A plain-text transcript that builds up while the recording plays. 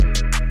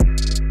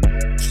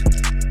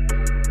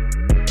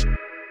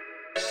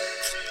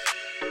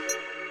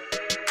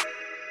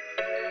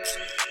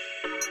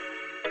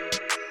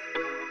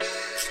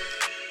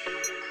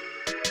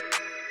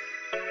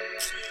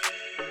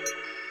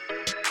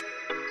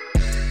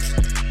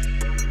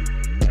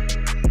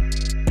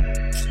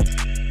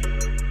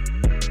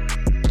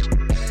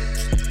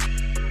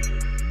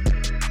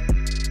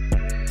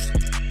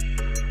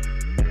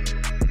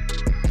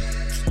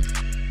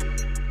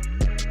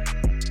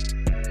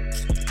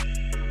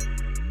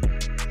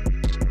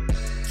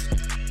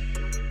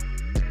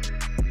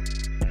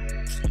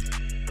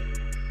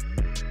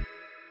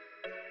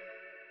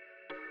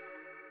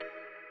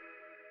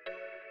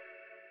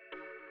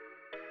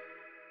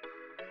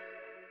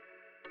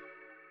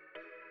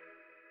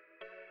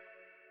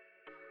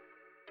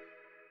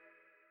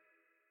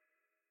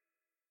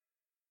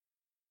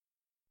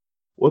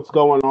What's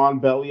going on,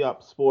 Belly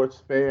Up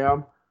Sports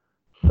fam?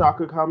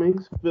 Chaka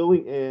Cummings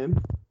filling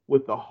in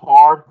with the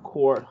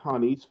Hardcore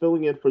Honeys,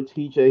 filling in for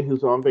TJ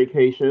who's on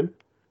vacation.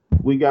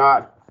 We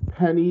got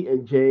Penny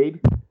and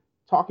Jade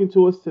talking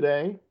to us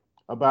today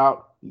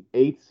about the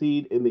eighth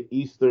seed in the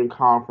Eastern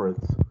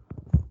Conference.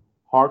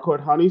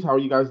 Hardcore Honeys, how are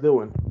you guys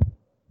doing?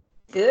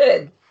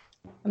 Good.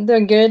 I'm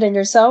doing good. And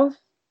yourself?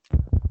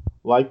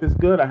 Life is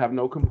good. I have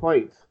no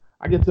complaints.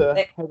 I get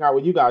to hang out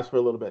with you guys for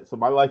a little bit, so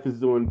my life is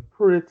doing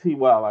pretty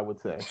well, I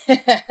would say.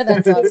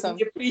 That's awesome.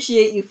 We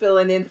appreciate you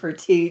filling in for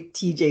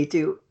TJ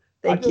too.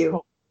 Thank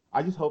you.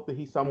 I just hope that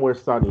he's somewhere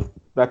sunny.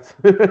 That's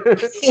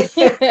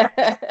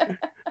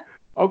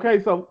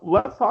okay. So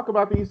let's talk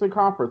about the Eastern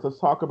Conference. Let's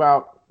talk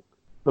about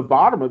the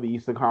bottom of the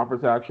Eastern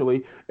Conference.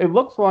 Actually, it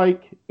looks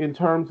like in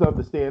terms of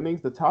the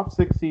standings, the top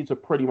six seeds are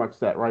pretty much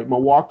set, right?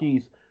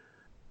 Milwaukee's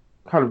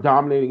kind of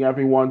dominating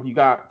everyone. You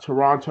got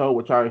Toronto,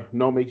 which I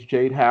know makes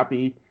Jade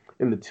happy,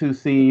 in the two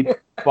seed.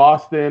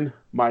 Boston,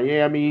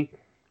 Miami,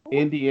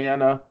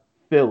 Indiana,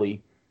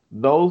 Philly.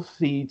 Those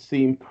seeds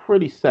seem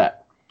pretty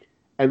set.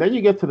 And then you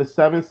get to the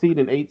 7 seed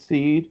and 8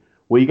 seed,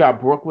 where you got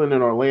Brooklyn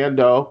and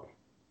Orlando.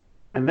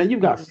 And then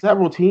you've got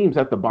several teams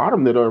at the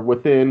bottom that are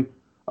within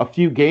a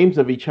few games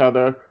of each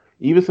other,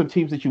 even some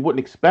teams that you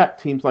wouldn't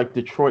expect, teams like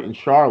Detroit and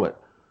Charlotte.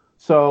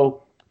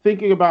 So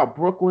thinking about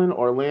Brooklyn,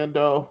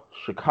 Orlando,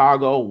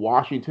 Chicago,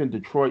 Washington,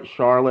 Detroit,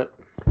 Charlotte,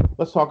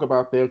 let's talk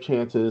about their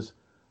chances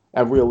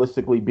of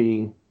realistically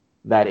being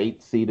that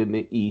 8 seed in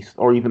the East,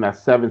 or even that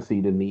 7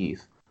 seed in the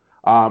East.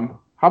 How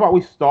about we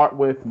start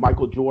with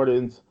Michael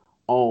Jordan's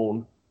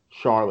own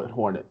Charlotte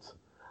Hornets?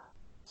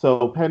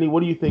 So, Penny,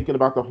 what are you thinking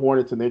about the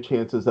Hornets and their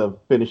chances of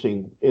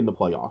finishing in the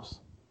playoffs?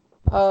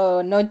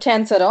 Oh, no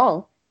chance at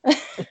all.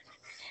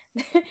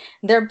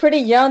 They're pretty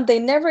young. They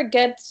never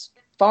get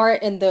far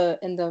in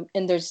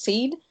their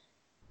seed.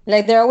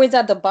 Like they're always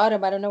at the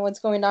bottom. I don't know what's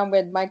going on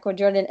with Michael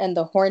Jordan and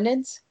the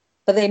Hornets,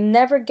 but they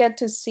never get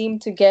to seem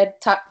to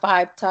get top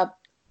 5, top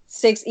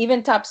 6,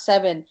 even top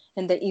 7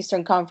 in the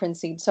Eastern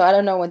Conference seed. So I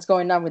don't know what's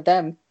going on with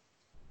them.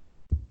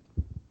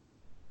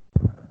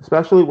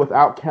 Especially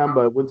without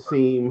Kemba, it would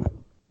seem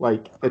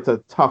like it's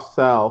a tough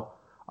sell.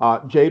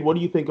 Jade, what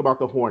do you think about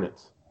the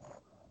Hornets?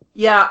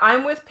 Yeah,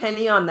 I'm with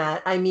Penny on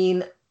that. I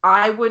mean,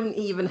 I wouldn't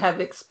even have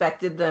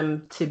expected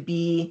them to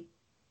be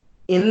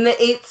in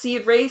the 8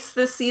 seed race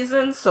this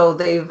season, so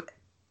they've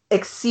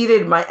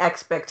exceeded my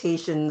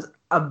expectations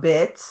a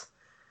bit.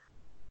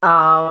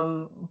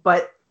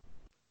 But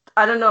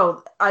I don't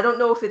know. I don't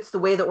know if it's the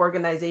way the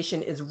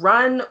organization is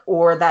run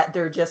or that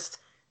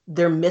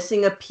they're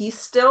missing a piece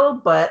still,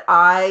 but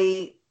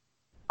I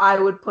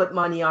would put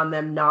money on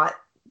them not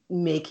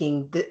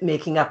making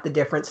up the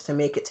difference to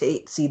make it to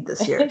 8 seed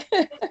this year.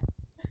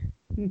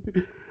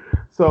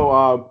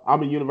 So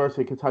I'm a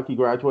University of Kentucky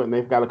graduate, and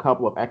they've got a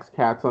couple of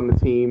ex-Cats on the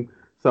team.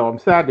 So I'm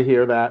sad to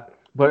hear that,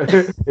 but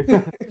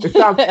it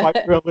sounds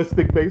quite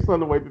realistic based on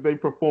the way that they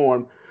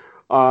perform.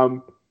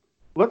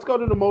 Let's go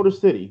to the Motor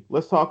City.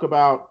 Let's talk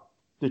about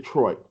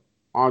Detroit.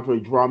 Andre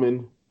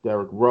Drummond,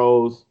 Derrick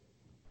Rose.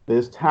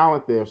 There's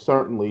talent there,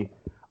 certainly.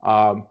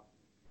 What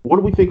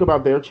do we think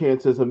about their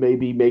chances of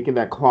maybe making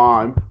that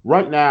climb?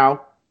 Right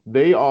now,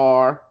 they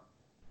are,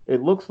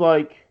 it looks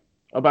like,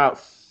 about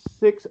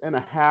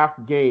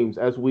 6.5 games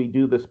as we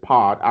do this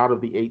pod out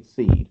of the 8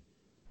 seed.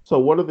 So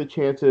what are the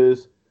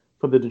chances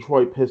for the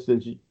Detroit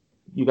Pistons,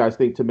 you guys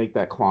think, to make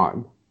that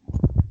climb?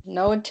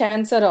 No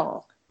chance at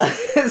all.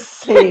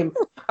 Same.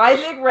 I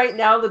think right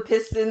now the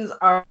Pistons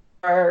are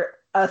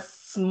a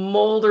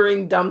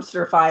smoldering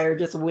dumpster fire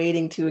just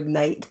waiting to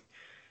ignite.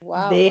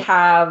 Wow. They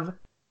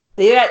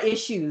got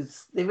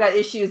issues. They've got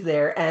issues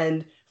there,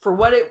 and for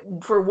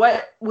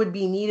what would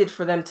be needed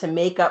for them to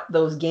make up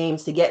those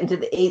games to get into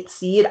the 8th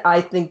seed,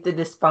 I think the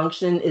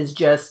dysfunction is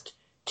just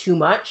too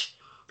much.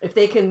 If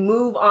they can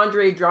move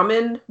Andre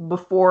Drummond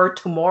before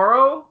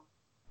tomorrow,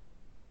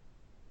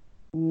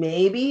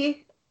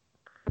 maybe.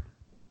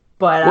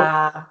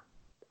 But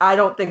I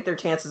don't think their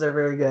chances are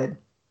very good.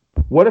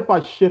 What if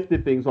I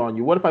shifted things on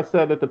you? What if I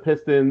said that the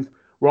Pistons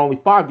were only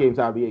 5 games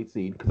out of the 8th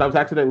seed? Because I was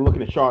accidentally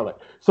looking at Charlotte.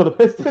 So the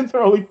Pistons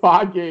are only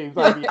 5 games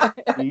out of the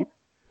 8th seed.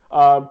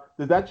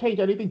 Does that change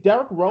anything?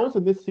 Derrick Rose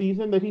in this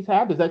season that he's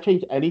had, does that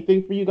change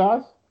anything for you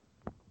guys?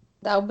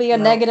 That would be a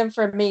negative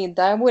for me.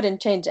 That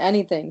wouldn't change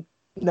anything.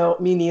 No,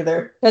 me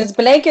neither. Because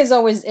Blake is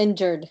always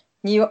injured.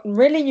 You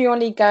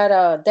only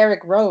got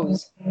Derrick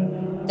Rose.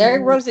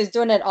 Derrick Rose is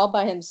doing it all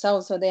by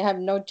himself, so they have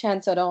no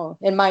chance at all,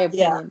 in my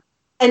opinion.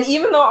 Yeah. And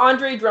even though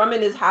Andre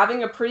Drummond is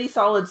having a pretty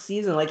solid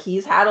season, like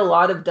he's had a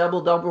lot of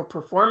double-double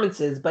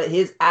performances, but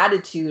his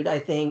attitude, I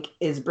think,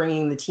 is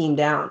bringing the team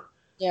down.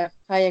 Yeah,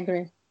 I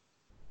agree.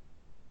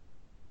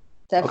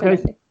 Definitely.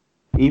 Okay.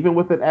 Even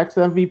with an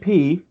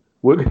ex-MVP,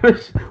 we're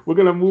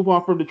gonna move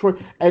on from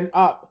Detroit. And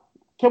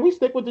can we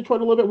stick with Detroit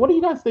a little bit? What do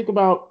you guys think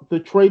about the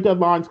trade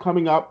deadlines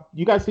coming up?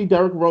 You guys see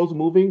Derrick Rose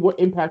moving? What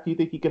impact do you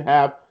think he could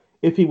have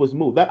if he was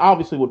moved? That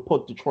obviously would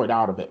put Detroit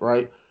out of it,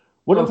 right?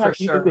 What impact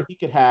do you think that he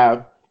could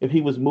have if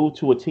he was moved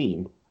to a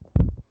team?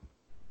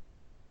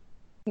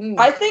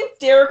 I think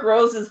Derrick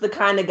Rose is the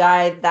kind of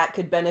guy that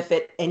could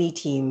benefit any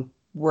team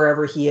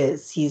wherever he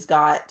is. He's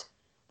got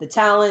the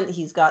talent,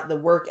 he's got the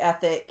work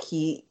ethic.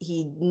 He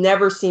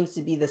never seems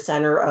to be the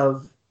center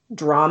of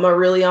drama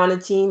really on a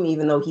team,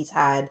 even though he's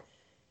had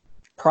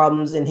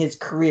problems in his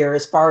career.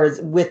 As far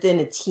as within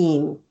a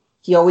team,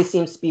 he always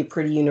seems to be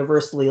pretty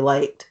universally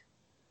liked.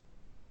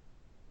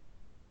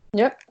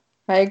 Yep,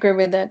 I agree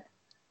with that.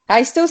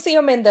 I still see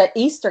him in the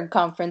Eastern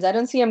Conference. I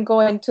don't see him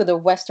going to the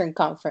Western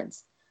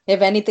Conference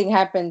if anything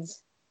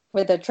happens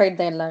with the trade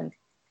deadline.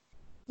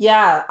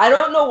 Yeah, I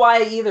don't know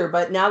why either,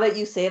 but now that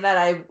you say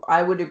that,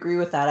 I would agree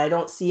with that. I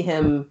don't see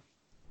him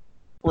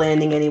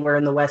landing anywhere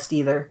in the West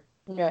either.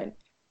 Right.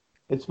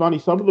 It's funny.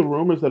 Some of the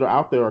rumors that are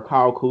out there are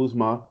Kyle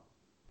Kuzma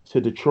to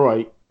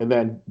Detroit, and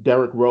then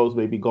Derrick Rose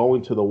may be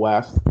going to the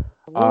West.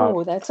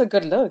 Oh, that's a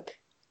good look.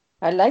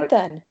 I like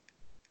that.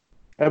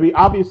 I mean,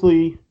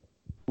 obviously,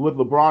 with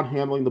LeBron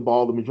handling the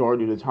ball the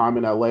majority of the time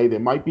in LA, there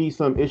might be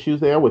some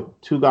issues there with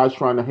two guys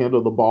trying to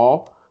handle the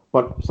ball.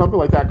 But something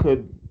like that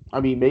could,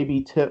 I mean,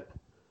 maybe tip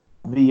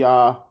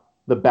the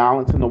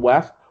balance in the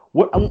West.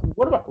 What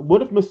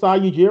if Masai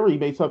Ujiri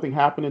made something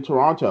happen in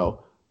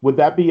Toronto? Would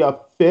that be a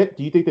fit?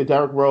 Do you think that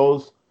Derrick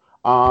Rose,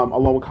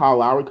 along with Kyle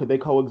Lowry, could they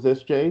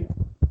coexist, Jade?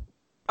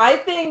 I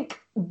think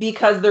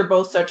because they're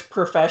both such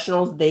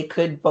professionals, they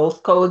could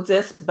both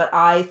coexist. But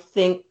I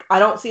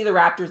don't see the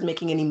Raptors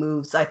making any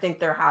moves. I think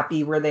they're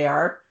happy where they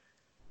are.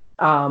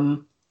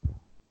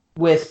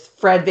 With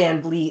Fred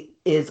VanVleet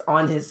is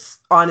on his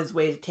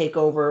way to take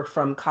over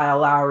from Kyle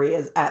Lowry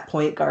at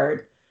point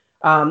guard.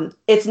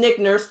 It's Nick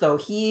Nurse though.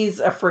 He's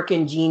a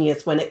freaking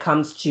genius when it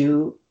comes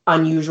to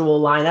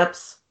unusual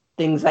lineups,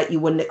 things that you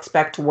wouldn't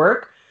expect to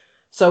work.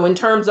 So in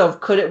terms of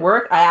could it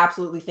work, I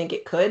absolutely think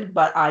it could,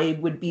 but I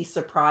would be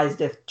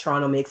surprised if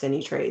Toronto makes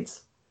any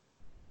trades.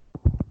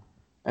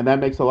 And that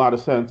makes a lot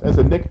of sense. As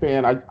a Knicks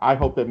fan, I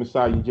hope that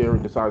Masai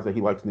Ujiri decides that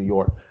he likes New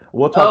York.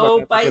 We'll talk about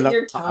that bite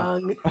your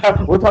tongue.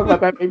 We'll talk about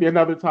that maybe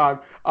another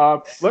time.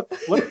 Let's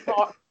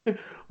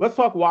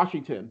talk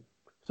Washington.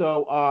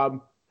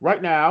 So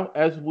right now,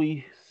 as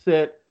we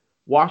sit,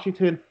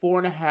 Washington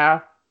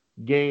 4.5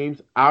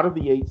 games out of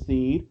the 8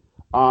 seed.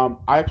 I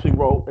actually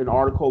wrote an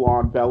article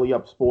on Belly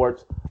Up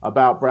Sports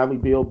about Bradley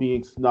Beal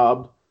being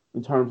snubbed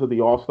in terms of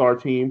the All-Star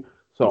team.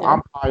 So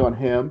I'm high on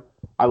him.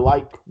 I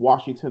like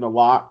Washington a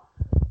lot,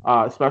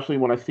 especially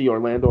when I see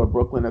Orlando and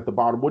Brooklyn at the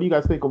bottom. What do you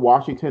guys think of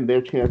Washington,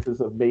 their chances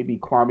of maybe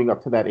climbing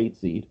up to that 8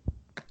 seed?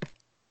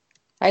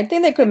 I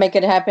think they could make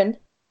it happen.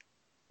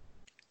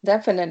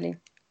 Definitely.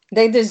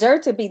 They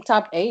deserve to be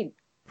top 8.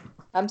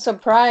 I'm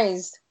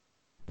surprised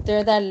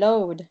they're that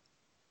low.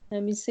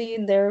 Let me see.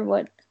 They're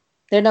what?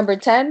 They're number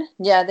 10?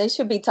 Yeah, they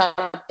should be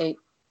top 8.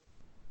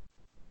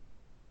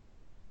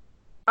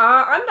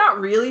 I'm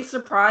not really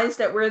surprised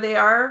at where they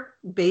are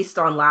based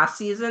on last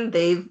season.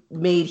 They've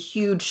made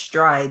huge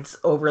strides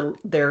over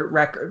their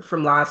record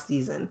from last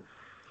season.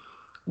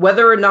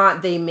 Whether or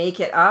not they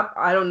make it up,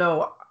 I don't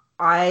know.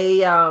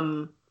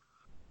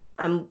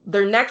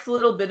 Their next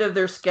little bit of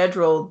their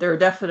schedule, they're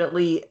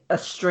definitely a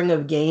string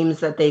of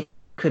games that they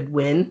could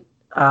win.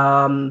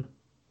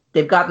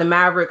 They've got the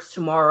Mavericks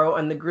tomorrow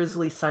and the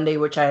Grizzlies Sunday,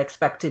 which I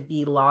expect to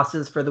be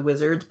losses for the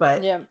Wizards.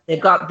 But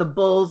They've got the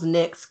Bulls,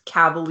 Knicks,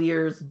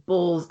 Cavaliers,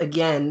 Bulls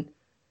again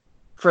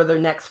for their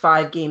next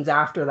 5 games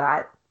after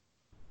that.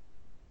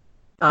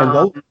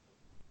 And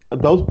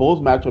those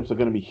Bulls matchups are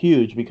going to be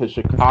huge because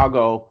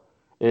Chicago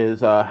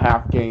is a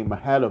half game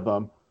ahead of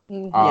them.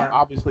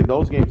 Obviously,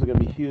 those games are going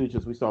to be huge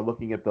as we start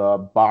looking at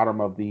the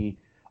bottom of the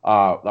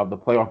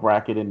playoff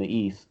bracket in the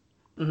East.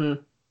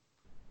 Mm-hmm.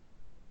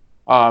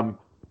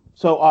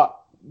 So,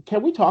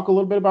 can we talk a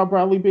little bit about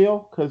Bradley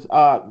Beal? Because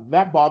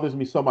that bothers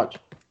me so much.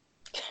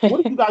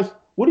 What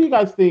do you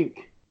guys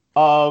think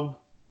of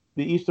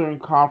the Eastern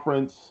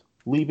Conference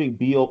leaving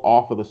Beal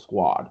off of the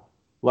squad?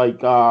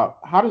 Like,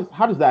 how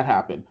does that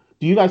happen?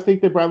 Do you guys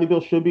think that Bradley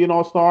Beal should be an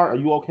All-Star? Are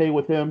you okay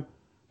with him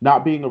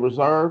not being a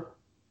reserve?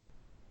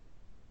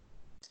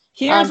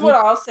 Here's what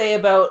I'll say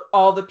about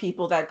all the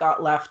people that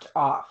got left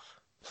off.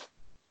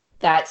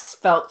 That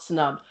felt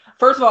snubbed.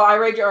 First of all, I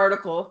read your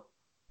article,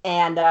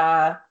 and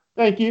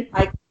thank you.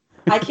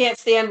 I can't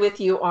stand with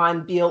you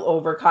on Beal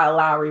over Kyle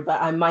Lowry,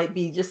 but I might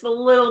be just a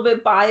little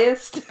bit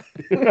biased.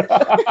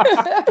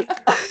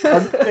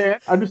 I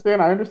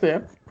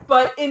understand.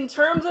 But in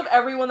terms of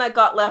everyone that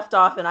got left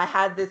off, and I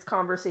had this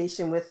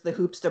conversation with the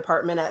hoops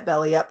department at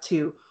Belly Up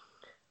too.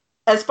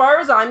 As far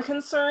as I'm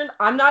concerned,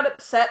 I'm not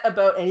upset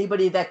about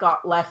anybody that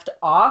got left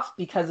off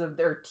because of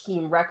their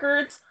team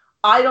records.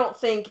 I don't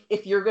think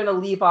if you're going to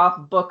leave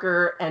off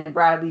Booker and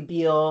Bradley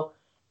Beal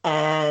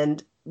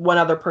and one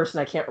other person,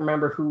 I can't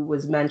remember who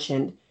was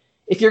mentioned.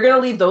 If you're going to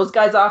leave those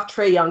guys off,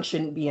 Trae Young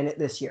shouldn't be in it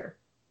this year.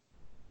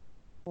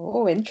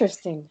 Oh,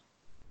 interesting.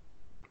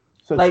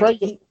 So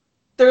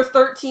they're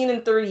 13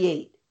 and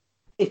 38.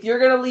 If you're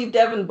going to leave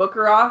Devin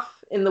Booker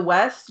off in the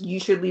West, you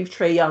should leave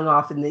Trae Young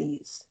off in the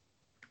East.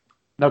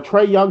 Now,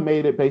 Trae Young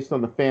made it based on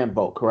the fan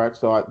vote, correct?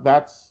 So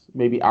that's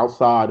maybe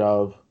outside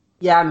of...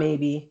 Yeah,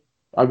 maybe.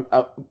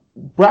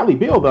 Bradley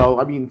Beal, though,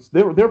 I mean,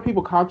 there are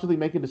people consciously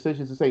making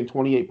decisions and saying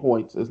 28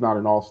 points is not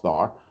an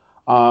all-star.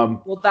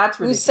 Well, that's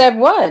Who ridiculous. said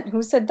what?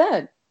 Who said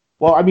that?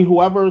 Well, I mean,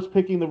 whoever is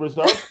picking the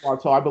reserve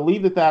squad. So I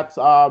believe that's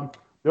there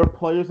are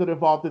players that are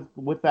involved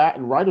with that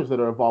and writers that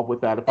are involved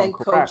with that, if I'm And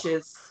correct.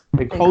 coaches.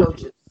 And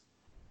coaches.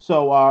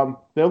 So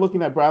they're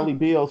looking at Bradley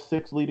Beal,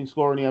 6th leading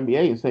scorer in the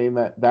NBA, and saying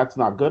that that's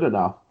not good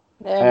enough.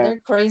 They're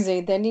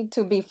crazy. They need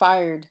to be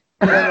fired.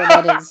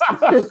 Whoever that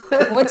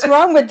is. What's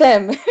wrong with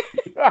them?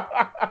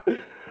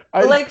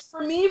 Like,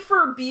 for me,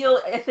 for Beal,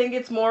 I think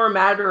it's more a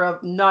matter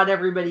of not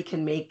everybody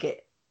can make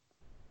it.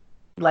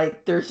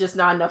 Like, there's just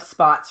not enough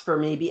spots for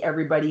maybe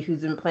everybody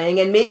who's been playing.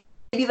 And maybe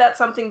that's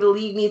something the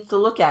league needs to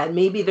look at.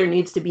 Maybe there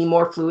needs to be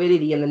more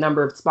fluidity in the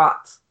number of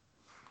spots.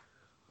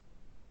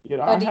 You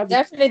know, but he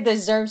definitely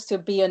deserves to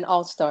be an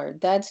all-star.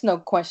 That's no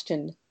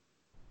question.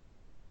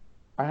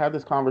 I had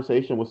this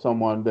conversation with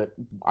someone that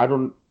I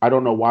don't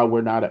know why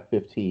we're not at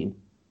 15.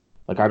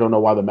 Like, I don't know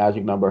why the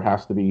magic number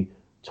has to be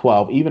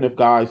 12, even if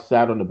guys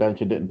sat on the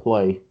bench and didn't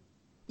play.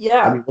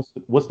 Yeah. I mean,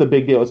 what's the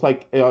big deal? It's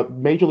like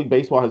Major League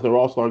Baseball has their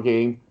all-star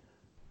game.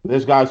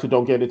 There's guys who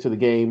don't get into the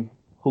game.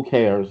 Who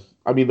cares?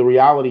 I mean, the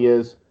reality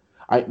is,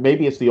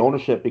 maybe it's the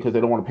ownership because they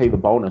don't want to pay the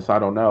bonus. I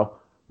don't know.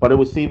 But it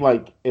would seem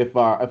like if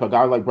a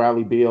guy like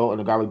Bradley Beal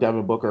and a guy like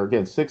Devin Booker,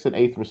 again, 6th and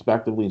 8th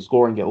respectively, in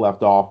scoring, get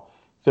left off,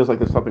 feels like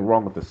there's something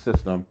wrong with the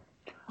system.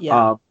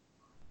 Yeah.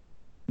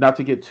 Not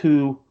to get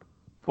too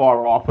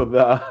far off of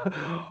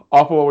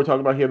what we're talking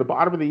about here. The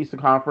bottom of the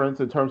Eastern Conference,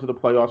 in terms of the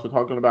playoffs, we're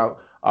talking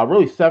about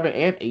really 7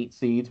 and 8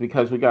 seeds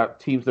because we got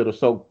teams that are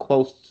so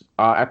close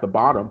at the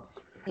bottom.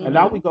 Mm-hmm. And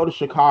now we go to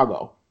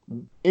Chicago.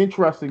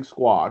 Interesting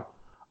squad.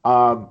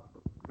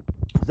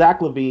 Zach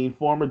LaVine,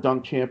 former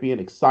dunk champion,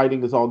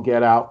 exciting as all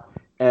get out.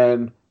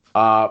 And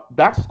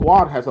that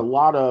squad has a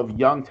lot of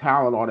young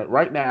talent on it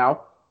right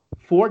now.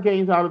 4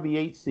 games out of the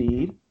 8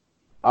 seed.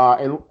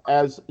 And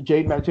as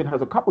Jade mentioned,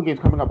 has a couple games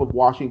coming up with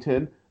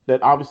Washington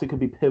that obviously could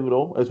be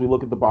pivotal as we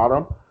look at the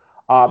bottom.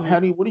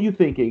 Penny, what are you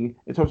thinking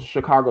in terms of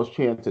Chicago's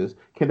chances?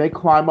 Can they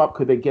climb up?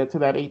 Could they get to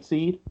that 8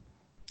 seed?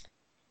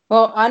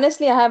 Well,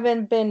 honestly, I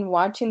haven't been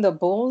watching the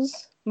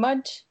Bulls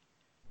much.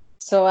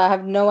 So I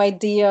have no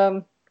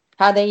idea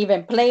how they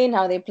even playing,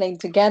 how they playing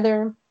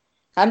together.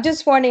 I'm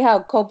just wondering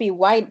how Kobe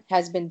White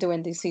has been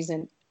doing this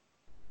season.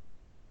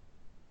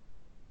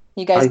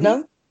 You guys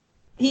know?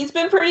 He's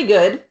been pretty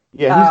good.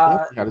 Yeah, he's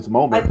definitely had his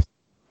moments.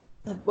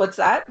 What's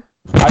that?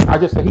 I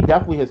just said he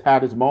definitely has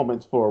had his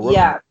moments for a rookie.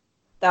 Yeah,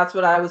 that's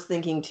what I was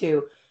thinking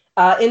too.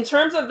 In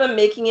terms of them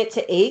making it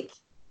to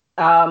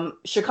 8th,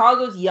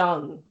 Chicago's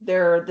young.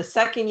 They're the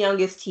 2nd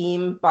youngest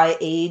team by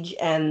age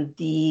and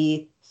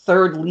the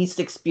 3rd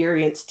least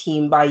experienced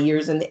team by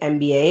years in the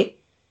NBA.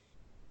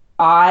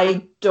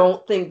 I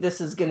don't think this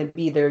is going to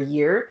be their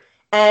year.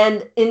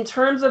 And in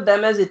terms of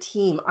them as a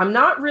team, I'm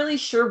not really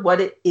sure what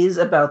it is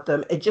about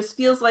them. It just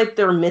feels like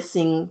they're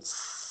missing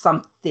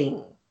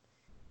something.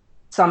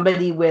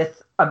 Somebody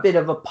with a bit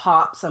of a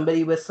pop,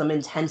 somebody with some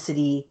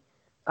intensity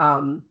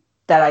that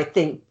I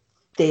think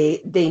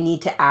they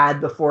need to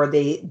add before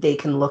they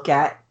can look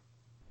at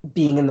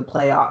being in the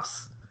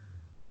playoffs.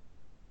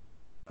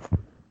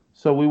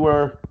 So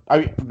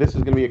this is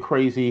going to be a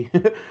crazy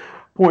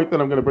point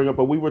that I'm going to bring up,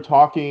 but we were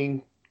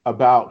talking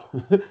about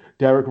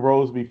Derrick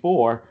Rose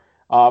before.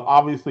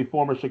 Obviously,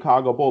 former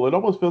Chicago Bull. It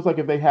almost feels like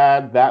if they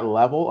had that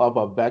level of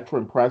a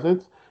veteran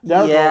presence,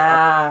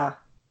 Derrick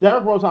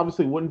Rose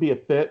obviously wouldn't be a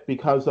fit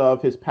because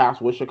of his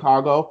past with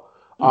Chicago.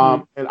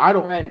 And I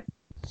don't. Right.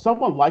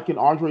 Someone like an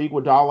Andre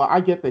Iguodala, I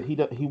get that he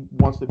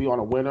wants to be on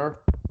a winner,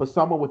 but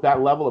someone with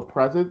that level of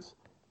presence,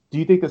 do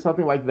you think that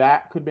something like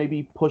that could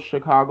maybe push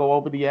Chicago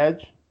over the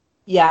edge?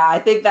 Yeah, I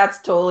think that's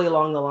totally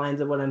along the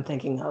lines of what I'm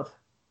thinking of.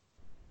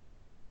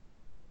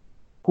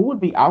 Who would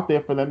be out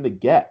there for them to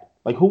get?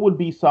 Like, who would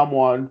be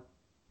someone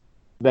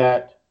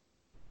that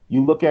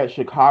you look at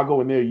Chicago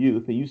in their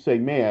youth and you say,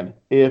 man,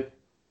 if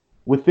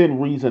within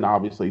reason,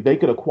 obviously, they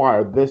could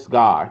acquire this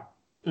guy,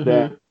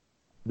 that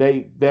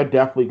they're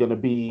definitely going to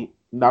be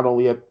not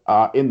only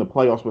in the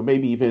playoffs, but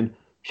maybe even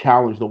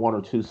challenge the 1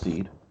 or 2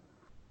 seed?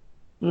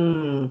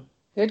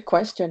 Good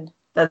question.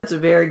 That's a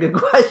very good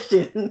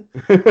question.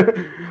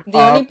 The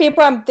only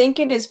people I'm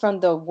thinking is from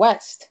the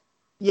West.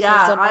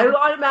 Yeah, I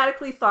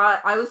automatically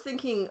thought, I was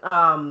thinking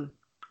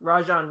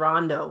Rajon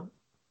Rondo.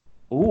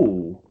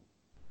 Ooh,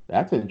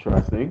 that's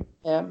interesting.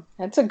 Yeah,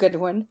 that's a good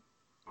one.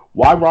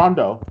 Why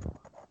Rondo?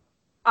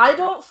 I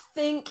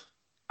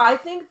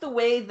think the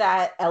way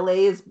that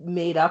LA is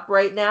made up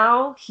right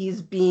now,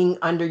 he's being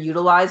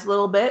underutilized a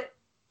little bit.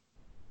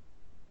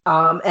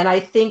 And I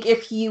think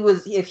if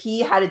he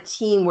had a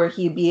team where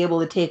he'd be able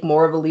to take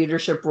more of a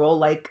leadership role,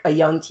 like a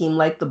young team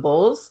like the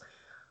Bulls,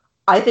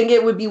 I think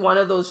it would be one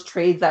of those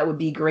trades that would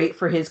be great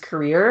for his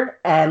career.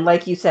 And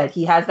like you said,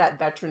 he has that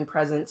veteran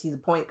presence. He's a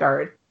point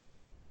guard.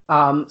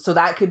 So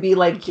that could be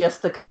like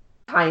just the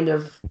kind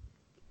of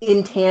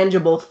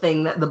intangible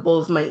thing that the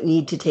Bulls might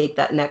need to take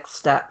that next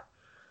step.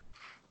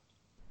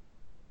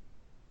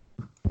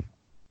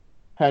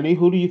 Henny,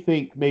 who do you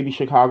think maybe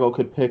Chicago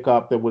could pick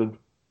up that would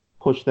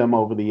push them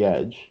over the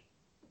edge?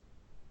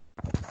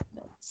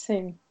 Let's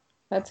see.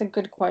 That's a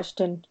good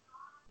question.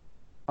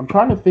 I'm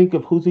trying to think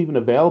of who's even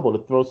available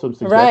to throw some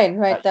suggestions.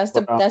 Right. That's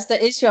the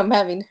issue I'm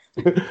having.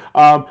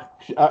 um,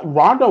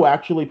 Rondo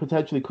actually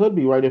potentially could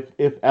be right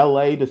if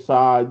LA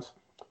decides,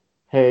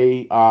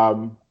 hey,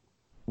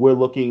 we're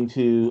looking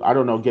to, I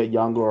don't know, get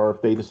younger, or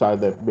if they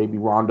decide that maybe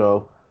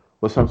Rondo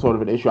was some sort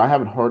of an issue. I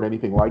haven't heard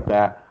anything like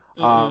that.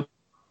 Mm-mm.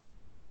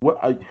 What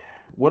I,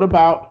 what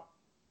about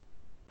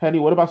Penny?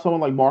 What about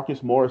someone like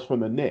Marcus Morris from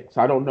the Knicks?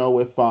 I don't know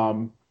if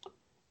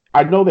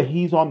I know that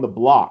he's on the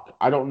block.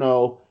 I don't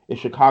know if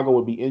Chicago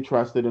would be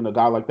interested in a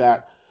guy like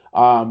that.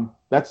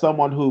 That's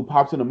someone who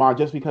pops into mind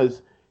just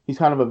because he's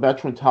kind of a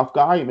veteran, tough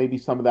guy, and maybe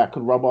some of that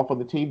could rub off on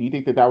the team. Do you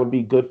think that that would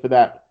be good for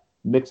that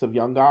mix of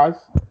young guys?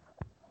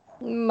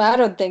 I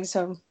don't think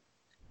so.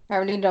 I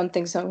really don't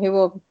think so. He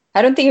will.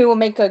 I don't think he will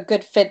make a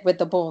good fit with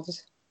the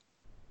Bulls.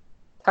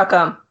 How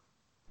come?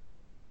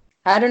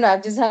 I don't know. I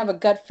just have a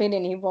gut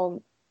feeling he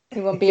won't.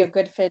 He won't be a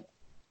good fit.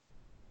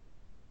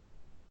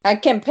 I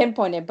can't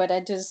pinpoint it, but I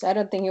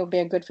don't think he'll be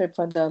a good fit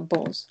for the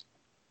Bulls.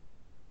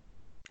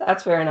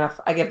 That's fair enough.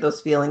 I get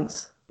those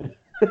feelings.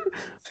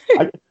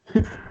 I,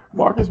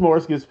 Marcus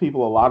Morris gives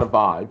people a lot of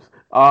vibes.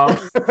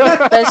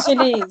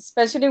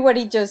 Especially what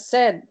he just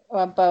said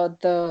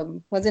about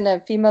the wasn't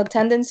it female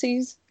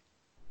tendencies?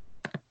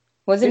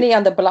 Wasn't he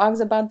on the blogs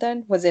about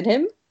that? Was it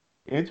him?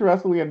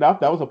 Interestingly enough,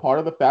 that was a part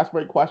of the fast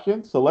break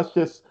question. So let's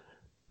just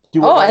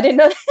do it. Oh, I didn't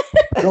know.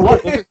 You know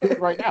what? Let's just do it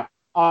right now.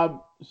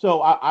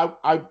 So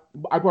I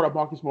brought up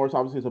Marcus Morris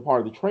obviously as a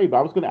part of the trade, but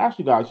I was going to ask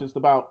you guys just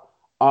about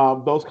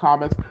those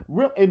comments.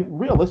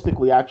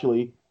 Realistically,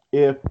 actually,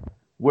 if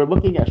we're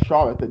looking at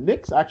Charlotte, the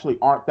Knicks actually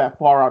aren't that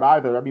far out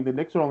either. I mean, the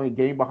Knicks are only a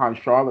game behind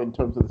Charlotte in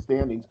terms of the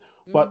standings.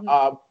 But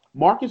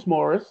Marcus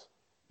Morris,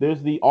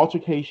 there's the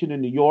altercation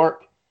in New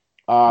York,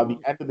 the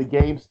end of the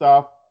game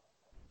stuff.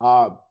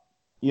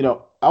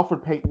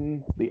 Alfred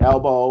Payton, the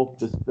elbow,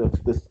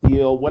 the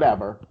steal,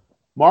 whatever.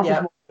 Marcus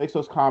Morris makes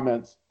those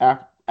comments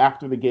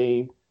after the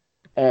game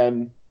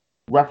and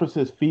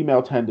references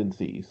female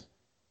tendencies.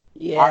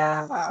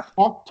 Yeah.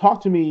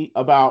 Talk to me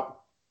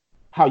about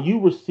how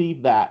you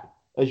receive that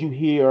as you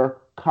hear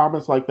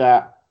comments like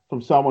that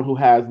from someone who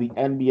has the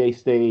NBA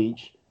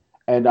stage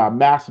and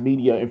mass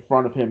media in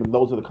front of him, and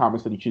those are the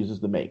comments that he chooses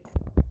to make.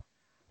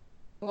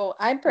 Well,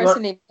 I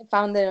personally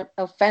found it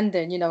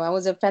offended. I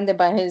was offended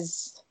by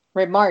his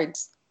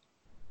remarks.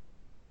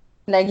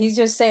 Like, he's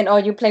just saying, oh,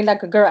 you play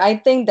like a girl. I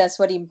think that's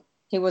what he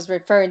was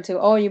referring to.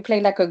 Oh, you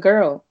play like a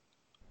girl.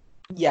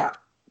 Yeah.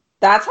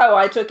 That's how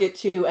I took it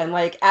too. And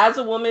like, as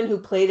a woman who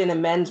played in a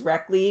men's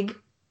rec league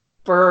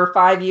for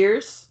 5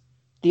 years,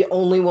 the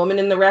only woman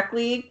in the rec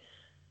league,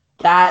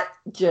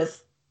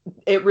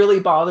 it really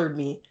bothered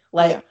me.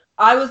 Like,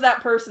 I was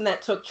that person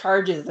that took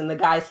charges and the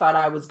guys thought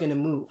I was going to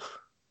move.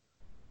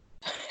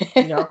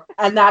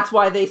 And that's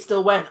why they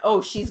still went,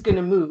 oh, she's going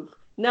to move.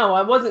 No,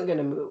 I wasn't going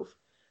to move.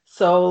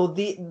 So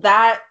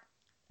that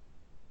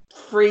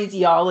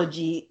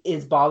phraseology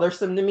is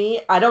bothersome to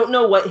me. I don't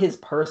know what his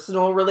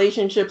personal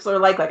relationships are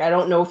like. Like, I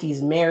don't know if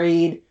he's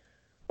married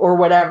or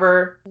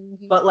whatever.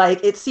 Mm-hmm. But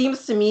like, it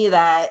seems to me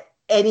that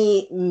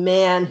any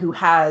man who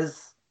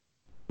has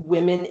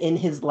women in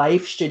his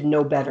life should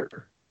know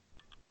better.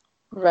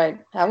 Right.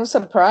 I was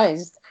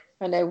surprised.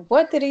 And like,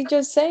 what did he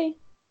just say?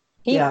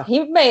 He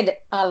made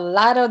a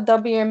lot of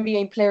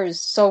WNBA players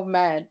so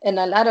mad, and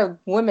a lot of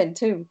women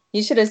too.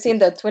 You should have seen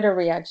the Twitter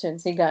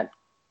reactions he got.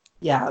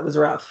 Yeah, it was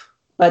rough,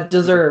 but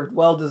deserved.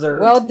 Well deserved.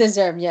 Well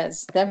deserved.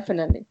 Yes,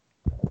 definitely.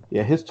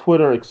 Yeah, his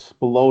Twitter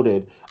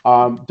exploded.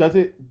 Does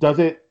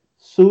it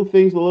soothe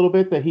things a little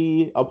bit that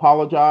he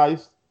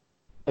apologized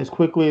as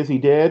quickly as he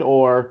did,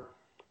 or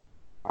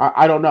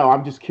I don't know.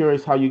 I'm just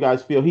curious how you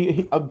guys feel.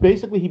 He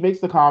basically he makes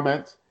the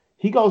comments.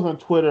 He goes on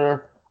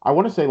Twitter, I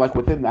want to say like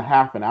within the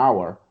half an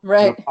hour.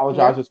 Right. And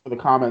apologizes for the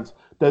comments.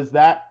 Does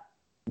that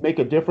make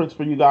a difference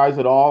for you guys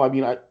at all? I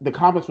mean, the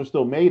comments were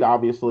still made,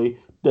 obviously.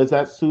 Does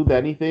that soothe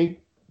anything?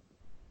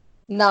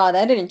 No,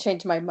 that didn't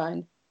change my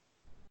mind.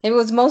 It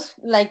was most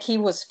like he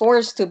was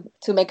forced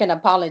to make an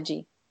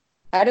apology.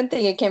 I don't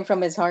think it came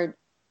from his heart.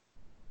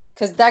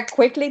 Because that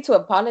quickly to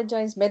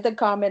apologize, made the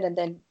comment, and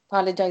then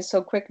apologize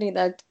so quickly,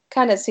 that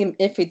kind of seemed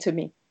iffy to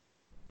me.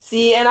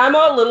 See, and I'm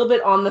a little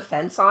bit on the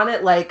fence on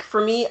it. Like,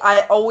 for me,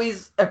 I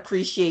always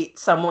appreciate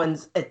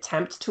someone's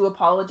attempt to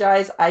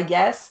apologize, I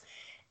guess.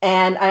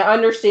 And I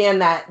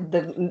understand that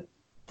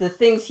the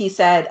things he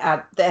said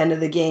at the end of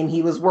the game,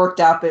 he was worked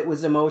up, it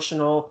was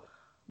emotional,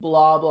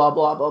 blah, blah,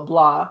 blah, blah,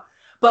 blah.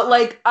 But,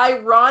 like,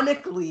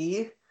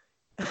 ironically,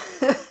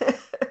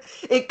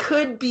 it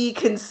could be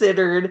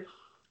considered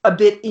a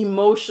bit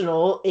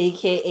emotional,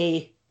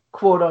 aka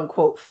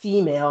quote-unquote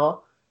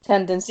female,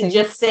 tendency to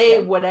just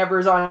say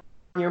whatever's on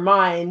your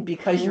mind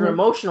because you're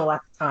emotional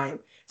at the time.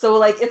 So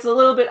like, it's a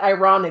little bit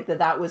ironic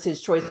that was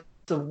his choice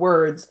of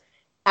words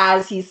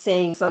as he's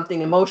saying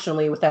something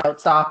emotionally without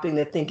stopping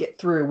to think it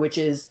through, which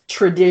is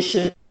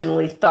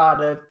traditionally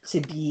thought of to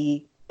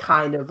be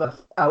kind of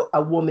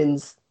a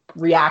woman's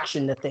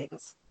reaction to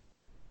things.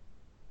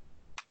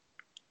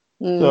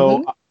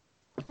 So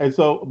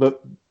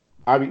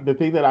I mean, the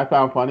thing that I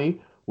found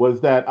funny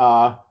was that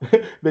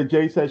that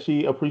Jay said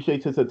she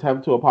appreciates his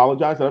attempt to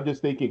apologize, and I'm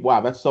just thinking,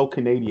 wow, that's so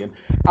Canadian.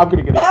 I'm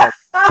gonna get in trouble.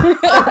 I'm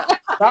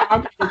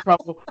gonna get in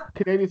trouble.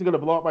 Canadians are gonna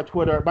blow up my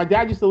Twitter. My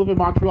dad used to live in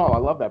Montreal. I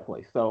love that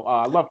place, so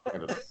I love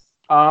Canada.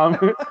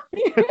 Um,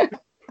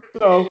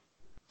 so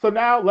so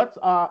now let's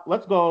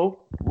go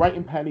right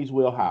in Penny's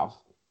wheelhouse,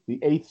 the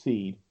eighth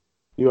seed,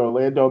 the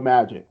Orlando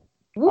Magic.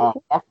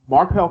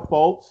 Markel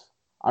Fultz.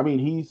 I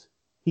mean,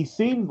 he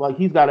seems like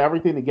he's got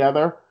everything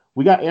together.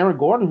 We got Aaron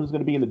Gordon, who's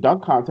going to be in the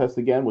dunk contest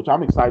again, which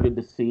I'm excited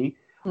to see.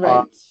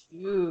 Right.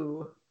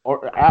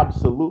 Or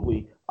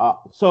absolutely.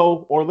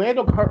 So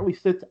Orlando currently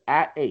sits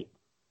at 8.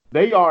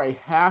 They are a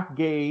half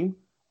game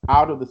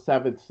out of the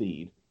 7th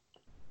seed.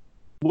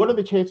 What are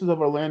the chances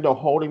of Orlando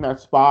holding that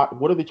spot?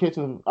 What are the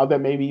chances of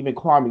them maybe even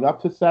climbing up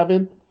to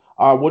 7?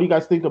 What do you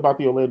guys think about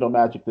the Orlando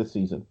Magic this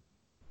season?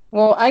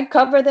 Well, I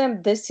covered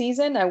them this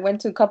season. I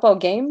went to a couple of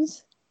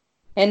games,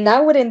 and I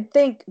wouldn't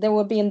think they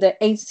would be in the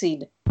 8th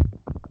seed.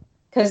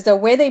 Because the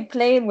way they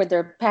play with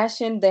their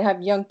passion, they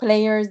have young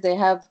players, they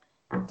have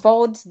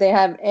Fultz, they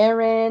have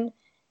Aaron,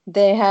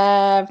 they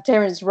have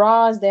Terrence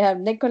Ross, they have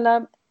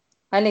Nicola.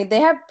 I mean,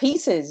 they have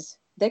pieces.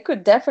 They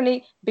could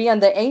definitely be on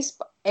the 8th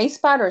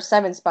spot or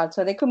 7th spot,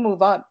 so they could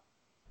move up.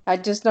 I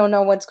just don't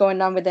know what's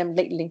going on with them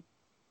lately.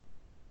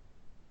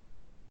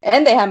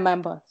 And they have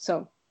Mamba,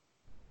 so.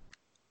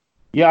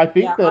 Yeah, I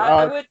think that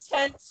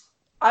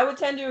I would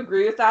tend to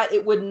agree with that.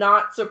 It would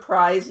not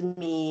surprise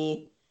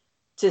me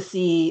to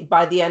see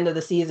by the end of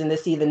the season to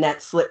see the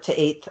Nets slip to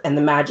 8th and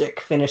the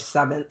Magic finish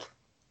 7th.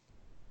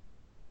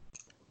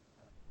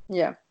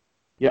 Yeah.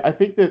 Yeah, I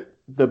think that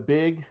the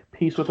big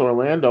piece with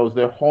Orlando is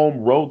their home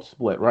road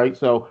split, right?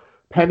 So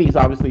Penny's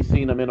obviously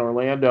seen them in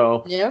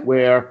Orlando,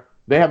 where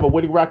they have a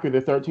winning record.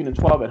 They're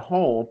 13-12 at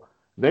home.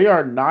 They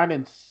are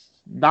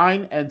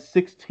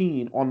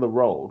 9-16 on the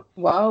road.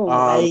 Wow,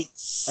 right.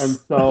 And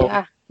so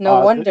yeah, no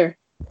wonder.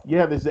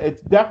 Yeah,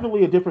 it's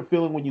definitely a different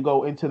feeling when you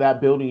go into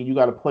that building and you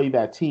got to play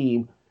that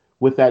team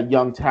with that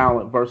young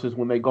talent versus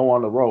when they go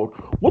on the road.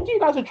 What do you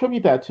guys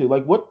attribute that to?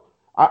 Like, what?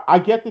 I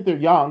get that they're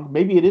young.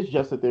 Maybe it is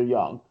just that they're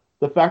young.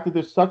 The fact that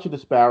there's such a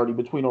disparity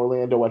between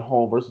Orlando at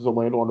home versus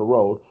Orlando on the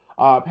road.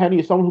 Penny,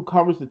 as someone who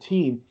covers the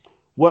team,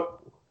 what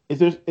is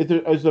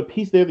there a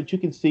piece there that you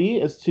can see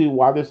as to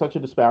why there's such a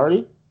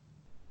disparity?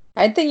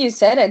 I think you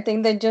said. I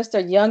think they're just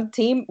a young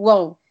team.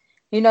 Well,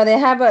 they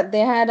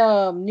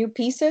had new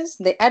pieces.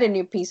 They added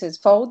new pieces,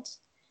 Folds.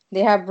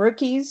 They have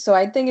rookies, so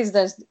I think it's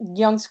the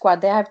young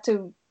squad. They have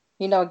to,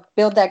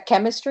 build that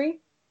chemistry,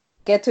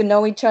 get to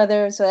know each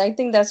other. So I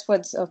think that's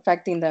what's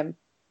affecting them.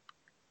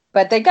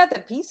 But they got the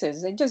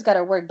pieces. They just got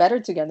to work better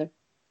together.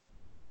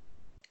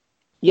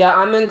 Yeah,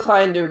 I'm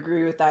inclined to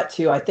agree with that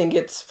too. I think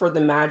it's for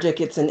the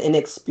Magic, it's an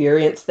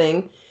inexperienced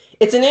thing.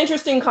 It's an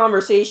interesting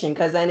conversation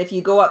because then if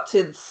you go up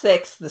to the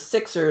 6th, the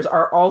Sixers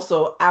are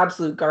also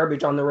absolute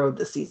garbage on the road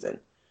this season.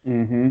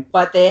 Mm-hmm.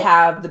 But they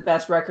have the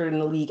best record in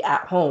the league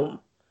at home.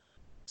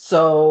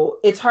 So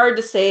it's hard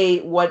to say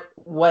what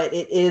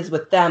it is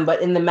with them.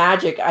 But in the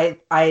Magic,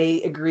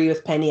 I agree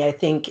with Penny. I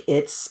think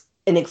it's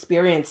an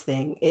experience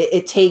thing.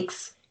 It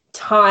takes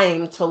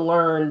time to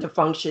learn to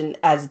function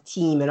as a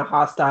team in a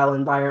hostile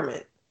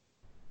environment.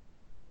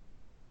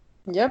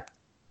 Yep.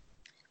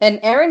 And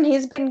Aaron,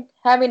 he's been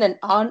having an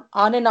on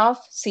and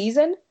off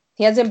season.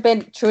 He hasn't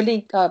been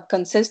truly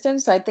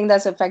consistent, so I think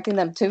that's affecting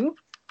them too.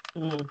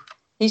 Mm.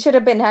 He should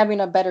have been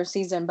having a better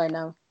season by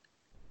now.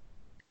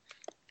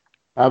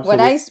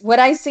 Absolutely. What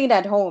I seen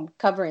at home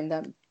covering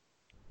them.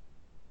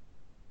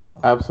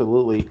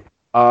 Absolutely.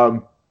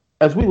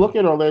 As we look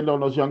at Orlando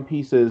and those young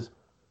pieces,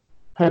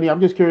 Penny, I'm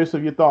just curious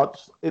of your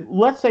thoughts.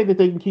 Let's say that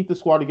they can keep the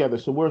squad together.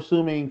 So we're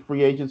assuming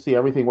free agency,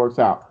 everything works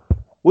out.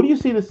 What do you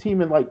see this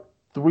team in like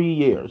 3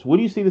 years? What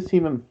do you see this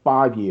team in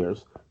 5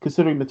 years,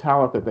 considering the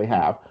talent that they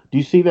have? Do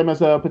you see them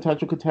as a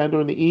potential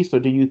contender in the East, or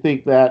do you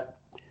think that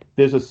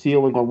there's a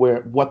ceiling on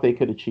what they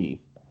could achieve?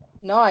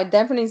 No, I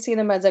definitely see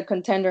them as a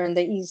contender in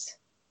the East.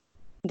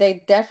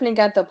 They definitely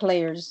got the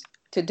players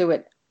to do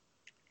it.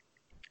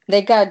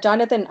 They got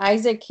Jonathan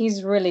Isaac.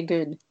 He's really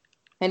good.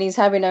 And he's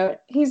having a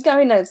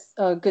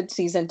good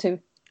season too.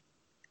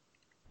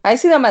 I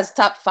see them as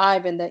top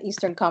 5 in the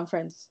Eastern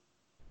Conference.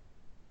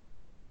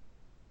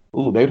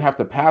 Ooh, they'd have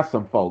to pass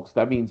some folks.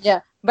 That means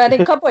but in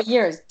a couple of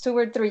years, 2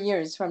 or 3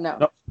 years from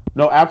now.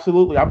 No,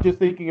 absolutely. I'm just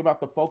thinking about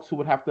the folks who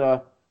would have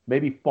to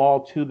maybe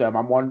fall to them.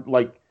 I'm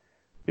wondering,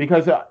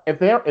 because if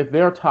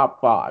they're top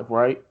 5,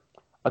 right?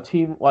 A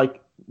team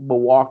like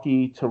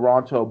Milwaukee,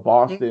 Toronto,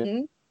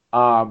 Boston,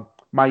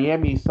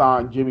 Miami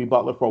signed Jimmy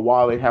Butler for a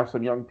while. They have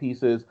some young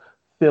pieces.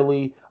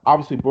 Philly,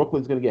 obviously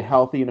Brooklyn's going to get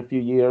healthy in a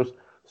few years,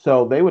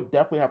 so they would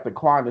definitely have to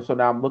climb. And so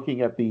now I'm looking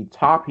at the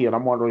top here, and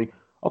I'm wondering,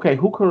 okay,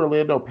 who could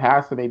Orlando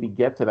pass to maybe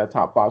get to that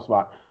top 5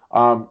 spot?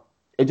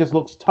 It just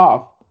looks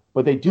tough,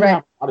 but they do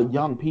have a lot of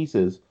young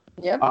pieces.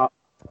 Yep.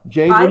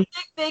 Jade, I think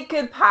they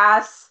could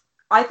pass.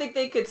 I think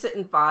they could sit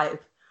in 5.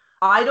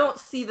 I don't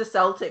see the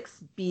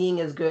Celtics being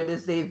as good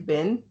as they've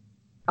been.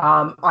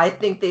 I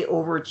think they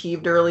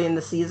overachieved early in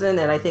the season,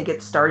 and I think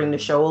it's starting to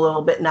show a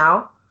little bit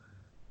now.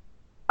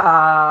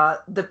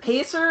 The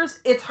Pacers,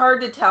 it's hard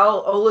to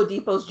tell.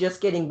 Oladipo's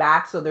just getting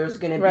back, so there's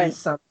going to be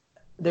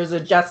there's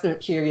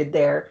adjustment period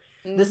there.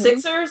 Mm-hmm. The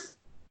Sixers,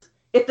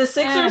 if the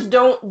Sixers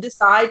don't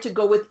decide to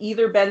go with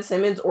either Ben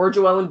Simmons or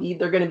Joel Embiid,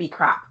 they're going to be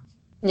crap.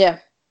 Yeah.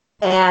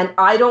 And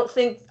I don't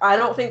think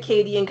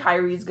KD and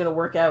Kyrie is going to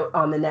work out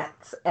on the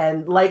Nets.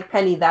 And like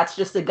Penny, that's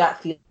just a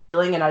gut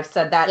feeling, and I've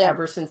said that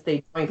ever since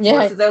they joined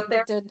forces out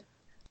there.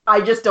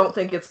 I just don't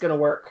think it's going to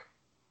work.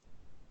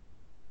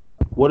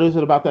 What is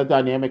it about that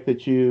dynamic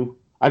that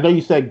I know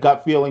you said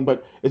gut feeling,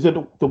 but is it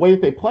the way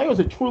that they play, or is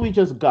it truly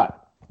just gut?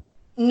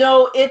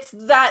 No, it's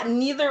that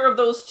neither of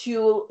those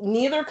two,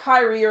 neither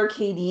Kyrie or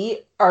KD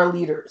are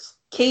leaders.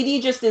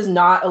 KD just is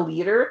not a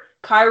leader.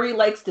 Kyrie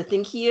likes to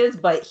think he is,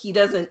 but he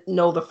doesn't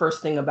know the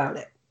first thing about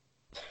it.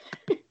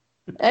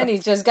 And he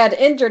just got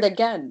injured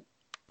again.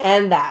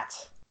 And that.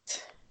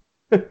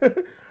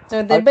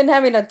 So they've been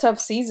having a tough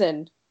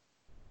season.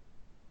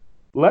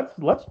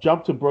 Let's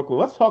jump to Brooklyn.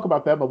 Let's talk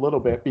about them a little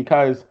bit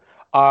because,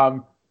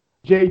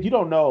 Jade, you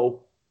don't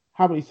know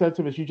how many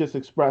sentiments you just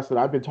expressed that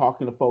I've been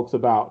talking to folks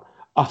about.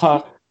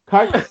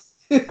 Kyrie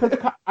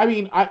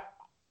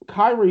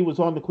was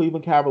on the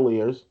Cleveland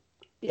Cavaliers.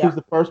 Yeah. He was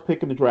the first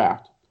pick in the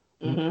draft.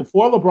 Mm-hmm.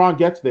 Before LeBron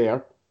gets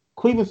there,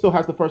 Cleveland still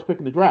has the first pick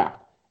in the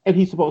draft, and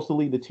he's supposed to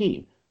lead the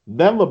team.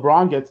 Then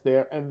LeBron gets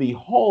there, and the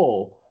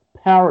whole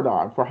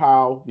paradigm for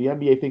how the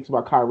NBA thinks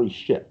about Kyrie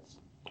shifts.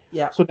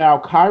 Yeah. So now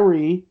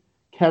Kyrie,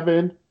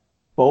 Kevin,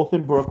 both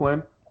in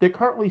Brooklyn. They're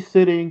currently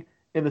sitting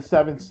in the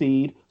 7th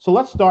seed. So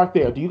let's start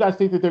there. Do you guys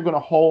think that they're going to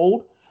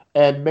hold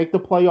and make the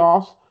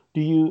playoffs?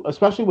 Do you,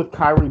 especially with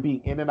Kyrie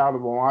being in and out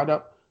of the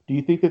lineup, do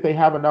you think that they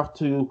have enough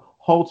to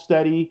hold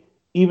steady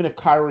even if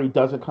Kyrie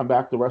doesn't come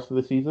back the rest of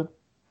the season?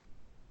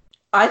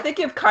 I think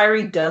if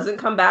Kyrie doesn't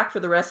come back for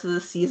the rest of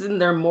the season,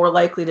 they're more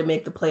likely to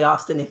make the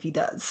playoffs than if he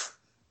does.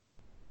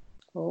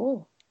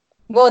 Oh.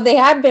 Well, they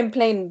have been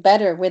playing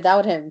better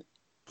without him.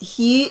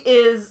 He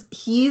doesn't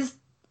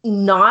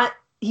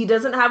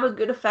have a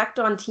good effect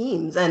on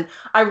teams. And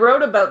I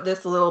wrote about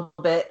this a little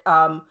bit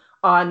on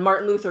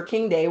Martin Luther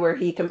King Day, where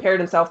he compared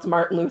himself to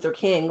Martin Luther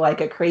King like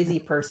a crazy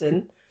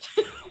person.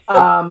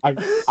 I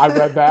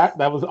read that.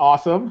 That was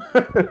awesome.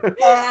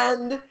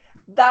 And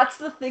that's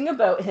the thing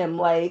about him.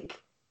 Like,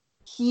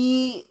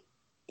 he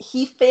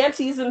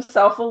fancies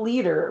himself a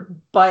leader,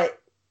 but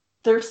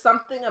there's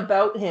something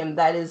about him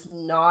that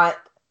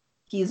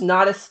he's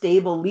not a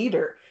stable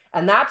leader.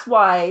 And that's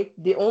why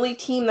the only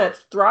team that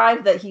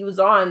thrived that he was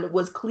on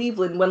was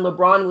Cleveland when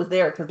LeBron was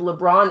there, because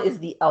LeBron is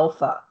the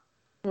alpha.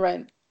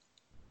 Right.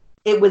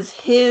 It was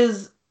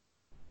his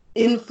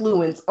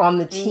influence on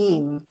the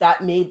team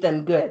that made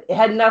them good. It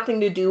had nothing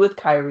to do with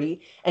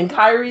Kyrie. And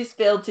Kyrie's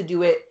failed to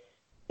do it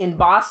in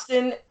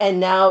Boston and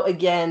now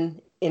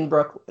again in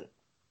Brooklyn.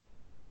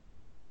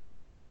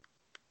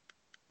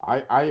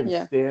 I am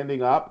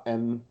standing up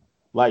and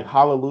like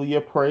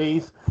hallelujah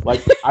praise.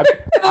 Like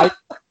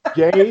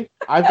Jay,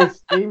 I've been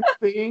saying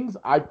things.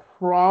 I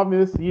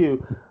promise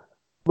you.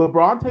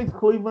 LeBron takes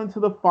Cleveland to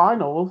the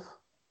finals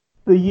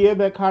the year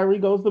that Kyrie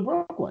goes to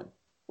Brooklyn.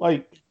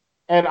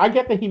 And I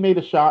get that he made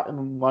a shot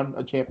and won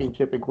a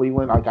championship in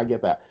Cleveland. Like, I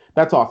get that.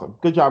 That's awesome.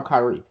 Good job,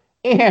 Kyrie.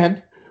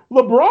 And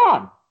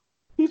LeBron.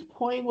 He's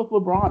playing with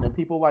LeBron. And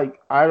people I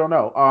don't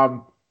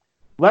know.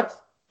 Let's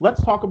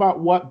talk about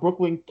what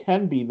Brooklyn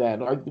can be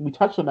then. We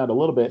touched on that a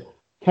little bit.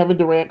 Kevin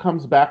Durant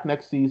comes back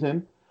next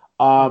season.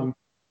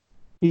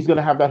 He's going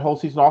to have that whole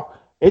season off.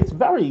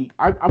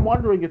 I'm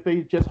wondering if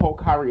they just hold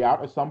Kyrie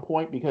out at some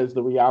point, because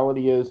the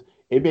reality is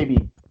it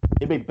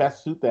may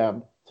best suit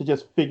them to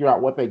just figure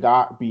out what they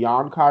got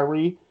beyond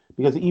Kyrie,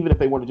 because even if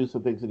they want to do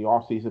some things in the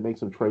offseason, make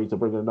some trades to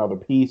bring in another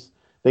piece,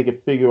 they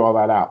can figure all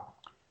that out.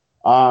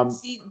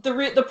 See,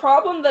 the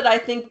problem that I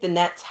think the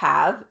Nets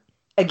have,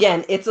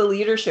 again, it's a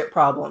leadership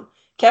problem.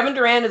 Kevin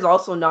Durant is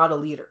also not a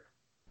leader.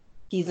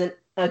 He's an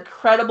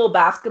incredible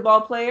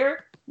basketball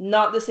player,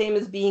 not the same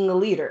as being a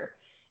leader.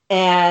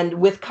 And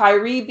with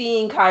Kyrie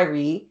being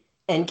Kyrie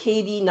and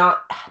KD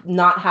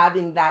not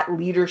having that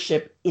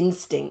leadership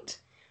instinct,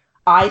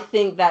 I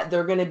think that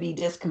they're going to be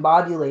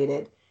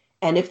discombobulated.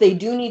 And if they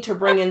do need to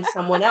bring in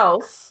someone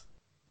else,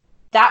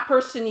 that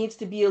person needs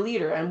to be a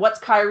leader. And what's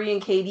Kyrie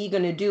and KD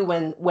going to do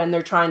when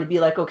they're trying to be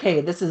like, okay,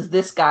 this is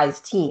this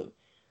guy's team?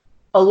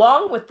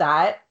 Along with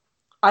that,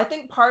 I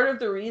think part of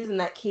the reason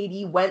that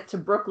KD went to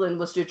Brooklyn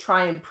was to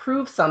try and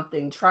prove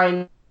something, try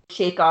and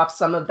shake off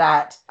some of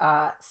that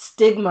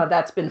stigma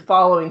that's been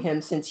following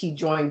him since he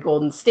joined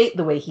Golden State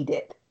the way he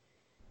did.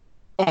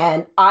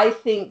 And I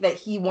think that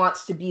he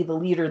wants to be the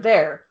leader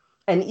there.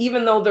 And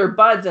even though they're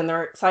buds and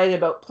they're excited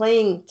about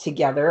playing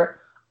together,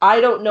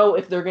 I don't know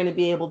if they're going to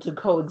be able to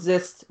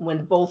coexist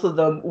when both of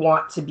them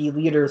want to be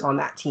leaders on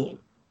that team.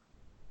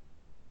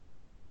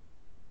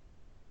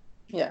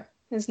 Yeah,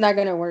 it's not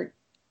going to work.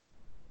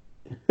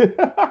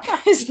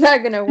 It's not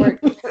going to work.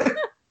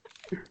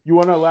 You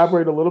want to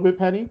elaborate a little bit,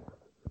 Penny?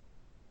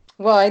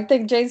 Well, I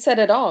think Jay said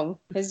it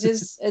all. It's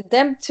just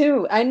them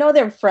two. I know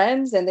they're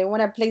friends and they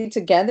want to play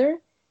together,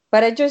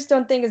 but I just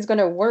don't think it's going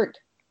to work.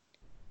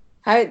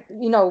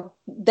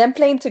 Them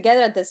playing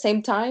together at the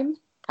same time,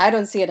 I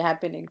don't see it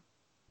happening.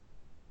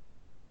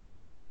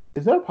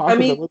 Is there a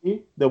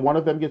possibility that one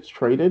of them gets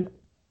traded?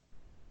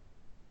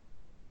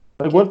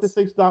 Like, what if this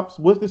thing stops?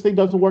 What if this thing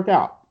doesn't work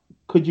out?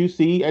 Could you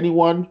see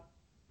anyone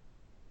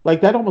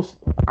like that? Almost,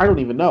 I don't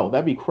even know.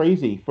 That'd be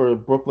crazy for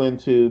Brooklyn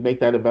to make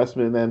that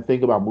investment and then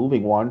think about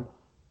moving one.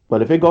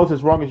 But if it goes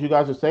as wrong as you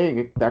guys are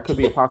saying, that could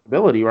be a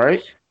possibility,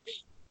 right?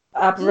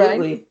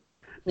 Absolutely. Right?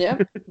 Yeah.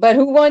 But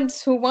who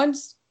wants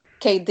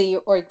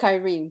KD or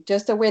Kyrie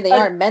just the way they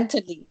are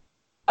mentally?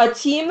 A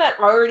team that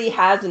already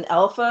has an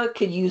alpha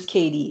could use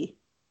KD.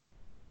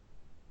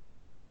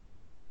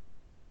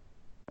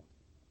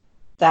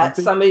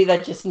 That's somebody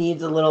that just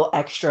needs a little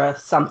extra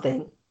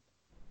something.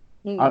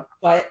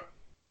 But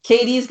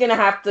KD's going to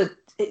have to...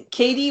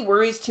 KD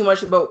worries too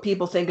much about what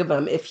people think of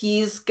him. If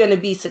he's going to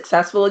be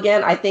successful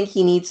again, I think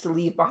he needs to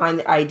leave behind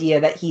the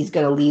idea that he's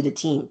going to lead a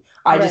team.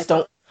 I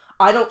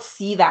don't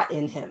see that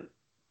in him.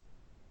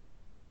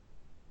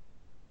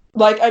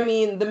 Like, I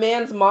mean, the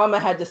man's mama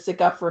had to stick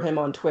up for him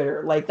on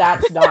Twitter. Like,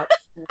 that's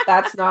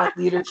not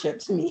leadership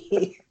to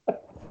me.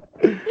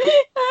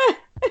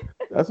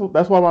 That's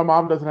why my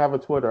mom doesn't have a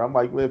Twitter. I'm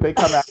like, if they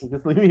come at me,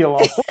 just leave me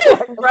alone.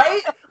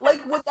 Right?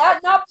 Like, would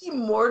that not be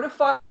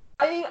mortifying?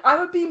 I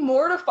would be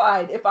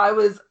mortified if I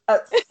was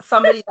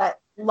somebody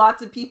that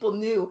lots of people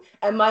knew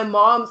and my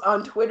mom's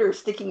on Twitter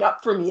sticking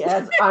up for me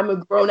as I'm a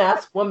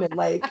grown-ass woman.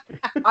 Like,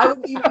 I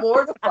would be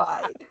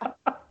mortified.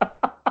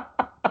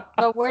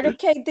 But where did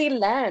KD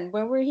land?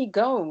 Where will he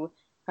go?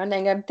 And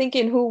I'm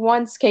thinking, who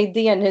wants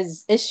KD and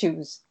his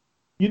issues?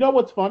 You know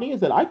what's funny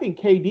is that I think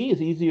KD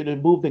is easier to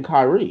move than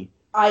Kyrie.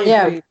 I agree.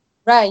 Yeah,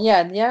 right,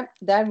 yeah,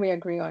 that we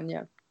agree on,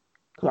 yeah.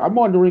 I'm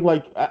wondering,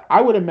 like, I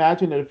would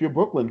imagine that if you're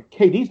Brooklyn,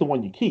 KD's the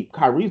one you keep.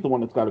 Kyrie's the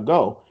one that's got to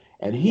go.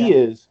 And he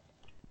is,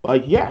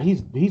 like,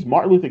 he's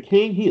Martin Luther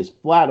King. He is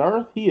flat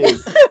Earth. He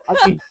is,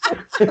 I mean,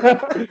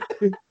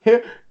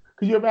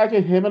 could you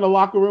imagine him in a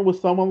locker room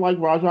with someone like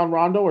Rajon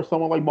Rondo or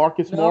someone like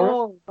Marcus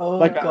Morris? Oh,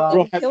 like God. A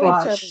real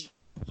headstrong,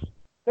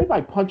 they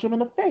might punch him in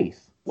the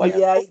face. Like,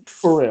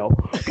 for real.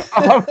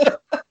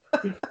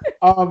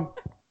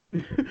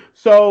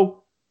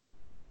 So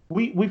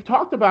we've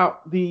talked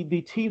about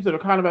the teams that are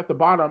kind of at the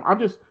bottom. I'm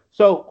just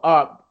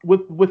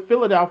with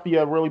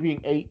Philadelphia really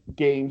being 8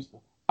 games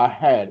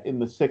ahead in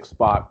the 6th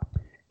spot,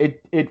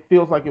 it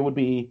feels like it would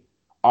be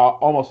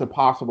almost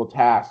impossible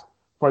task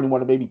for anyone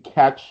to maybe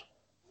catch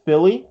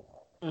Philly.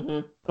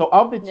 Mm-hmm. So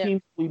of the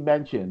teams we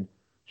mentioned,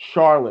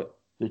 Charlotte,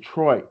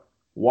 Detroit,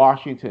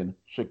 Washington,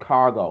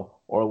 Chicago,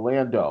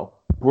 Orlando,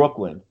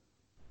 Brooklyn,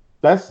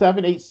 that's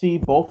 7-8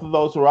 seed. Both of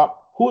those are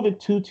up. Who are the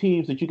 2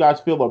 teams that you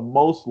guys feel are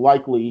most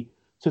likely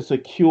to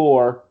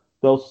secure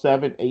those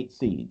 7-8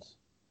 seeds?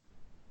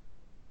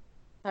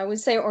 I would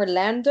say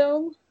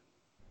Orlando,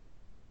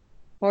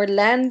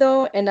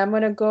 and I'm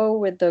going to go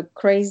with the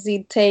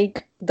crazy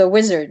take, the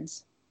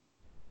Wizards.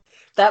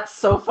 That's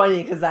so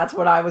funny because that's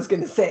what I was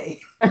going to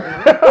say.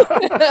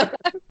 I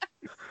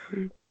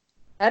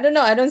don't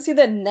know. I don't see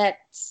the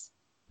Nets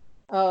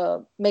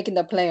making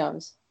the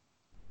playoffs.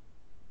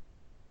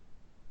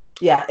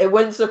 Yeah, it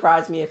wouldn't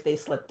surprise me if they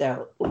slipped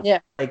out. Yeah.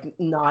 Like,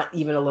 not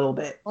even a little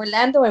bit.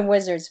 Orlando and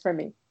Wizards for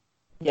me.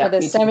 Yeah. For the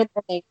 7th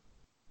and 8th.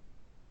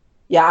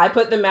 Yeah, I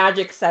put the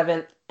Magic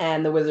 7th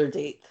and the Wizards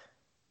 8th.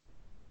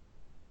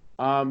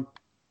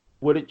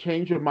 Would it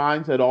change your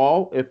minds at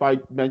all if I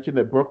mentioned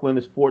that Brooklyn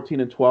is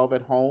 14-12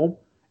 at home,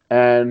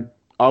 and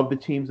of the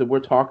teams that we're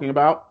talking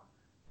about,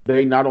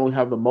 they not only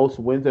have the most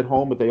wins at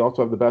home, but they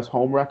also have the best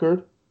home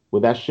record?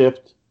 Would that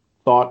shift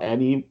thought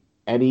any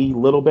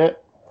little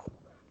bit?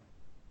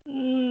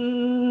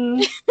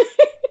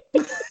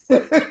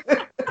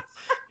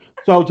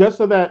 So just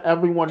so that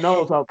everyone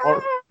knows,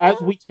 as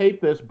we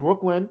tape this,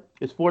 Brooklyn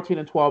is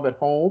 14-12 at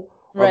home,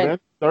 right?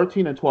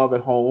 13-12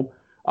 at home.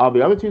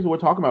 The other teams that we're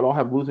talking about all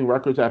have losing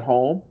records at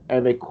home,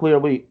 and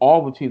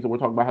all the teams that we're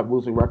talking about have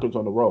losing records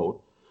on the road.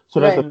 So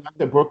does the fact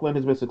that Brooklyn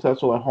has been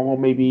successful at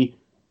home maybe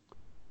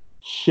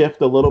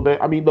shift a little bit?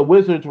 I mean, the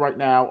Wizards right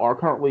now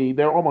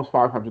they're almost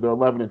 500. They're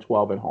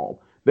 11-12 at home.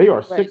 They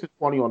are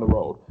 6-20 on the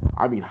road.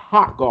 I mean,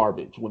 hot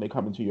garbage when they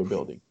come into your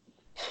building.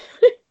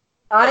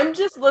 I'm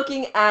just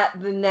looking at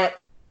the Nets'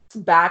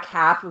 back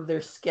half of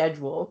their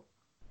schedule.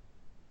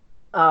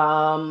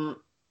 I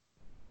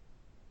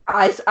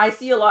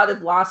see a lot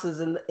of losses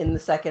in the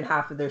second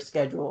half of their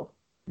schedule.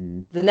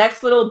 Mm. The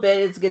next little bit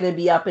is going to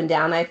be up and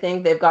down, I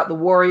think. They've got the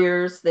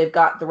Warriors. They've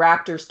got the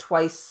Raptors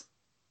twice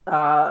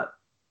by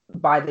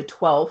the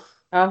 12th.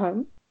 Uh-huh.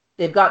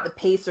 They've got the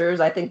Pacers.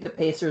 I think the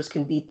Pacers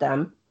can beat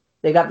them.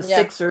 They got the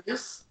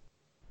Sixers.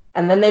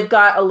 And then they've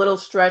got a little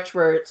stretch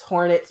where it's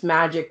Hornets,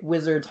 Magic,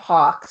 Wizards,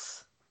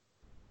 Hawks.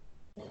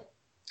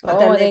 But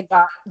then they've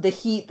got the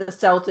Heat, the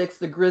Celtics,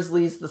 the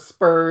Grizzlies, the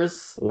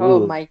Spurs.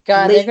 Oh my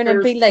God, Lakers, they're going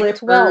to be like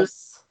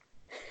Clippers.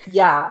 12.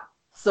 Yeah.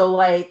 So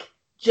like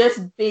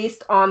just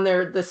based on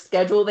the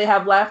schedule they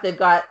have left, they've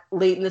got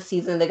late in the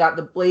season, they got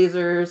the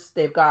Blazers,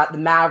 they've got the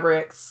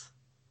Mavericks,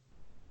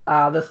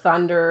 the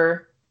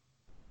Thunder,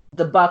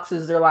 the Bucks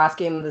is their last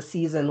game of the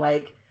season.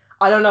 Like,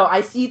 I don't know. I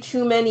see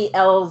too many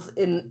L's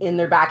in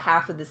their back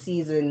half of the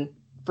season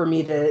for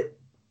me to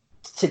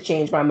to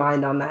change my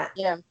mind on that.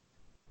 Yeah.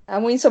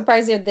 I'm really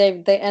surprised if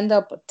they end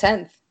up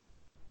 10th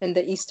in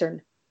the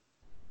Eastern.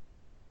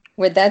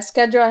 With that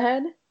schedule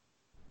ahead.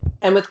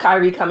 And with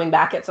Kyrie coming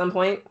back at some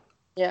point.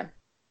 Yeah.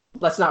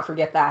 Let's not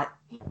forget that.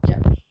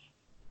 Yeah.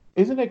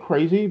 Isn't it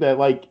crazy that,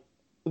 like,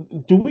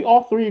 do we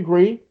all three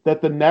agree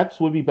that the Nets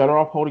would be better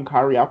off holding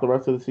Kyrie out the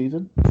rest of the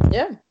season?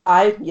 Yeah.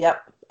 I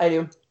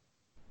do.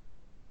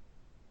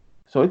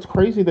 So it's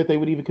crazy that they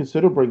would even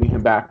consider bringing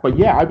him back. But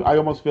yeah, I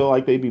almost feel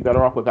like they'd be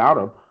better off without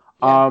him.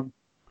 Yeah.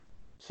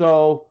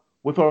 So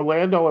with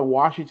Orlando and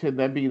Washington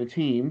then being the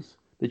teams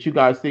that you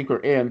guys think are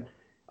in,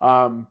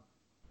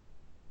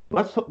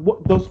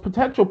 those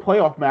potential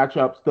playoff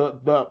matchups.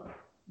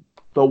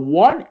 The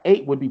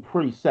 1-8 would be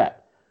pretty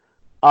set.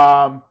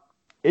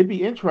 It'd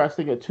be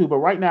interesting at 2, but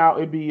right now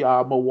it'd be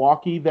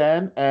Milwaukee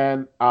then,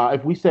 and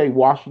if we say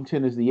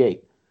Washington is the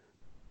 8.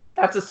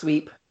 That's a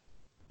sweep.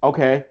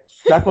 Okay,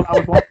 that's what I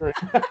was wondering.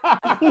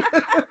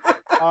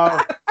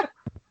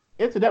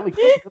 Incidentally,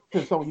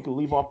 Chris someone you can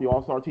leave off the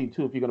All-Star team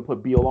too if you're going to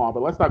put Beal on,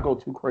 but let's not go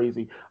too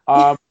crazy.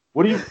 What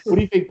do you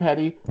think,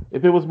 Penny?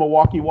 If it was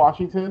Milwaukee,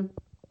 Washington?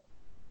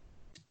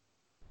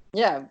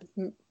 Yeah,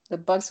 the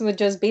Bucks would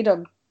just beat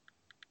them.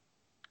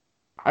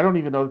 I don't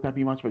even know if that'd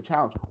be much of a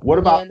challenge. What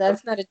about? Yeah,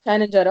 that's not a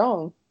challenge at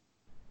all.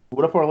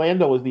 What if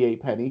Orlando was the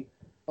 8, Penny?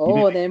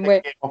 Oh, then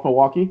we're off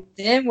Milwaukee.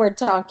 Then we're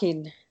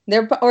talking.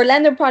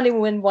 Orlando probably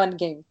win 1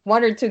 game,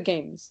 1 or 2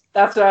 games.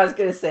 That's what I was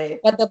gonna say.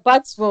 But the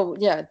Bucks will,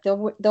 they'll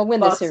win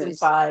Bucks the series. In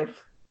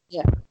 5.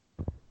 Yeah.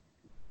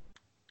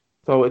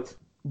 So it's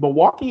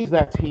Milwaukee is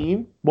that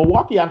team.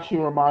 Milwaukee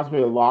actually reminds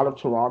me a lot of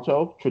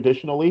Toronto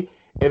traditionally,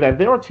 in that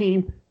they're a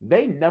team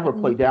they never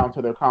play down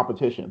to their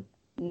competition.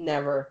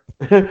 Never.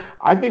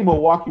 I think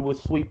Milwaukee would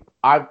sweep.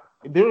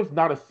 There is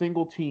not a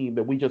single team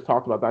that we just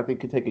talked about that I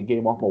think could take a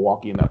game off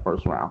Milwaukee in that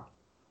first round.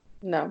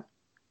 No.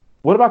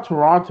 What about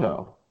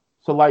Toronto?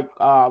 So, like,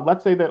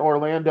 let's say that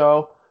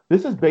Orlando.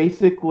 This is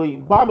basically,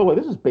 by the way,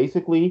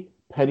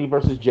 Penny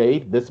versus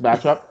Jade. This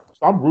matchup.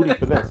 So I'm rooting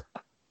for this.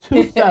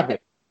 2-7.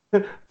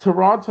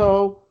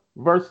 Toronto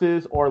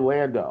versus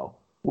Orlando.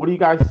 What do you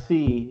guys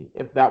see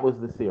if that was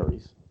the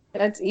series?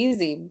 That's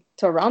easy.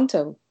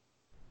 Toronto.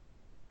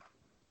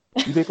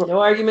 You think, no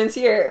arguments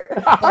here.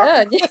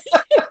 Yeah.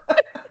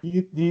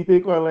 do you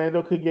think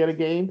Orlando could get a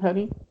game,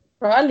 Penny?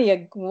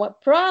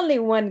 Probably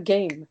 1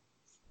 game.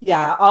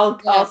 Yeah,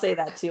 I'll say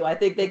that too. I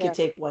think they could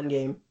take 1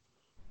 game.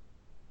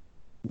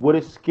 Would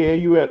it scare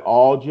you at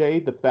all,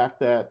 Jade, the fact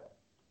that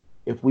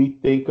if we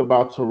think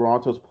about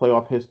Toronto's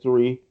playoff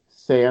history,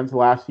 sans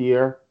last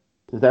year,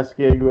 does that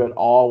scare you at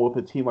all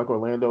with a team like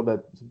Orlando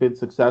that's been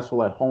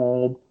successful at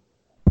home?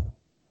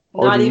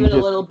 Not even a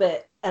little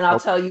bit, and I'll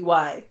tell you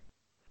why.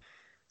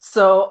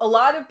 So a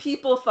lot of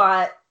people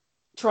thought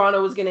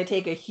Toronto was going to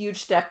take a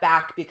huge step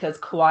back because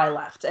Kawhi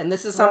left. And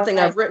this is something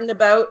I've written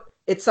about.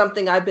 It's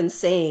something I've been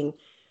saying.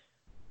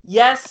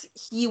 Yes,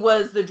 he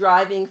was the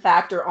driving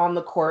factor on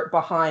the court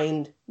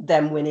behind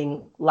them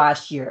winning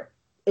last year.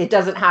 It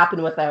doesn't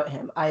happen without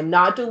him. I am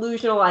not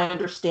delusional. I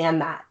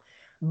understand that.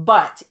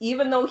 But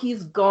even though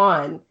he's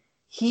gone,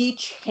 he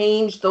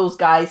changed those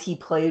guys he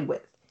played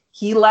with.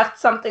 He left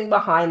something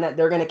behind that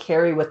they're going to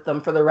carry with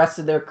them for the rest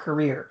of their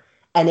career.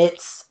 And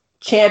it's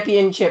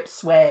championship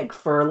swag,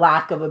 for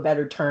lack of a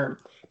better term.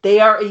 They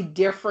are a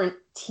different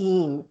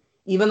team.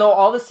 Even though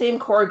all the same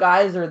core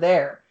guys are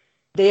there,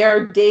 they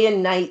are day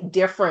and night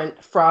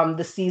different from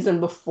the season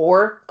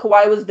before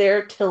Kawhi was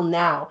there till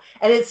now.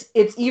 And it's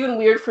even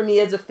weird for me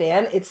as a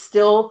fan. It's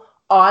still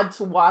odd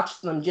to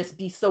watch them just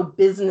be so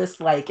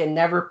businesslike and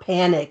never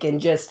panic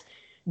and just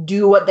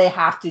do what they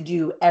have to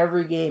do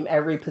every game,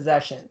 every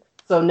possession.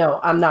 So no,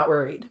 I'm not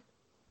worried.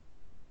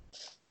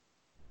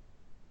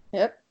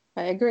 Yep,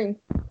 I agree.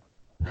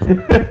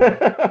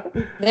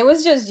 They were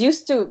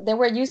used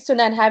to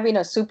not having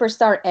a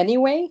superstar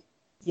anyway.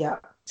 Yeah.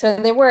 So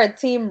they were a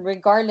team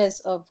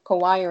regardless of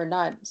Kawhi or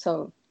not.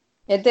 So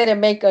it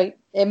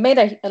made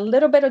a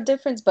little bit of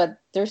difference, but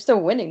they're still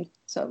winning.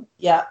 So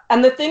yeah.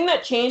 And the thing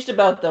that changed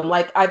about them,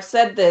 like I've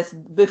said this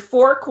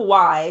before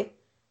Kawhi,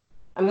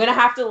 I'm gonna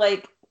have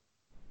to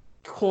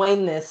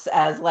coin this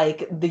as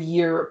the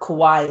year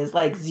Kawhi is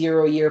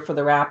 0 year for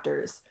the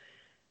Raptors.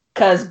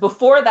 Because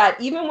before that,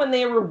 even when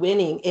they were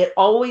winning, it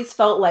always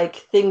felt like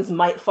things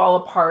might fall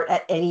apart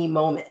at any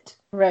moment.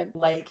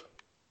 Right.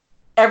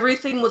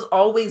 Everything was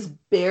always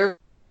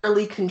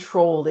barely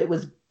controlled. It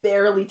was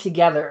barely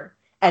together.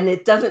 And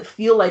it doesn't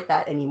feel like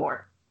that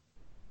anymore.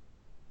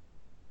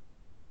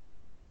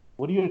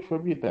 What do you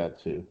attribute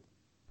that to?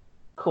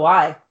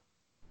 Kawhi.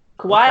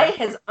 Kawhi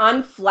has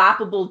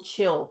unflappable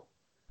chill.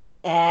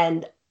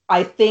 And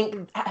I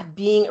think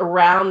being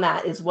around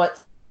that is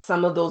what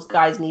some of those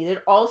guys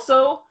needed.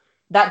 Also,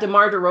 that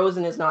DeMar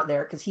DeRozan is not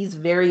there because he's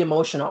very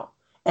emotional.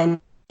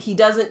 And he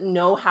doesn't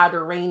know how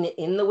to rein it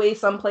in the way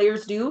some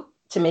players do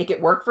to make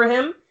it work for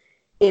him.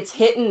 It's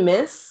hit and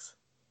miss.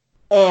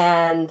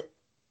 And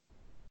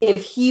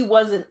if he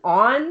wasn't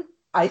on,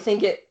 I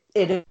think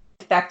it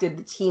affected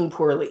the team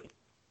poorly.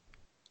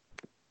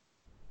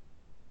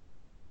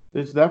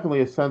 There's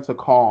definitely a sense of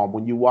calm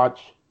when you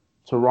watch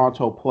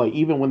Toronto play,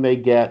 even when they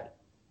get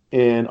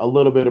in a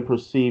little bit of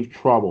perceived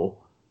trouble.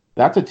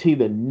 That's a team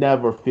that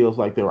never feels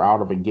like they're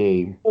out of a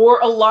game. Or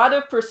a lot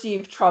of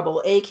perceived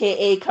trouble,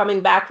 aka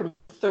coming back from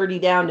 30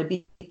 down to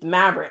beat the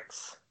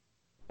Mavericks.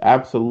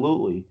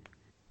 Absolutely.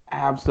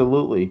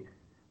 Absolutely.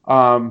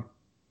 So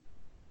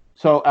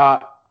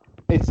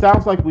it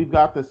sounds like we've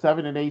got the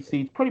 7 and 8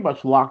 seeds pretty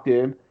much locked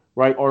in,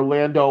 right?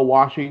 Orlando,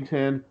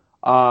 Washington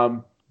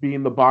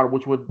being the bottom,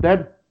 which would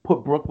then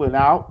put Brooklyn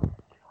out.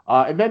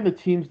 And then the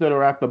teams that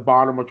are at the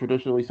bottom are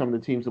traditionally some of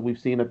the teams that we've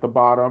seen at the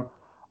bottom.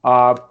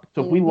 So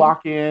if we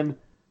lock in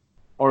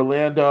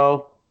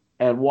Orlando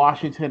and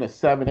Washington at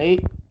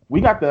 7-8, we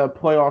got the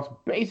playoffs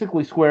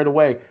basically squared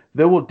away.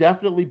 There will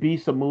definitely be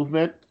some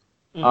movement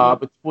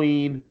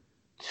between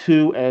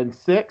 2 and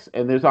 6,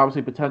 and there's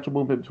obviously potential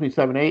movement between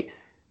 7 and 8.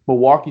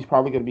 Milwaukee's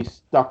probably going to be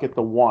stuck at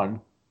the 1,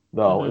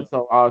 though. And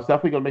so it's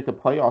definitely going to make the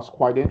playoffs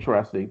quite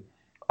interesting.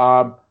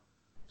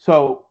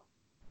 So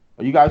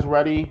are you guys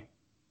ready?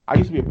 I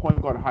used to be a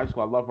point guard in high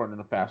school. I love running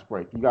a fast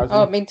break. You guys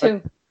me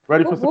too.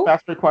 Ready for some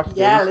fast break questions?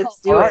 Yeah, let's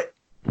do it.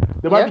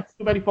 There might be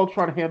too many folks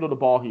trying to handle the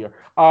ball here.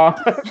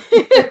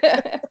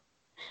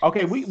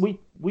 Okay, we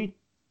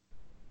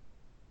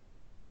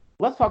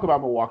let's talk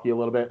about Milwaukee a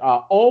little bit.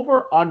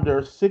 Over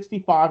under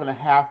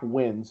 65.5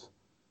 wins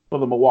for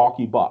the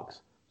Milwaukee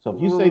Bucks. So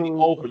if you say the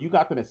over, you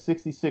got them at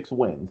 66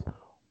 wins.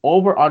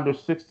 Over under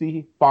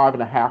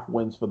 65.5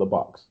 wins for the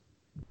Bucks.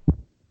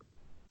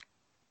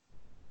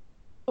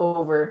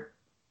 Over.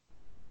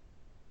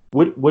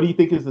 What do you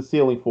think is the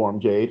ceiling for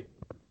them, Jade?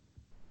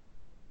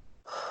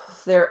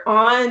 Their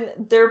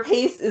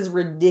pace is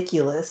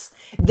ridiculous.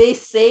 They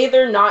say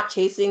they're not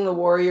chasing the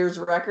Warriors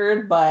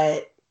record,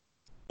 but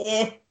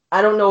I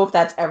don't know if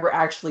that's ever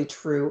actually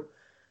true.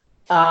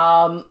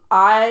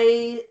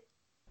 I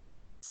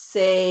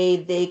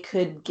say they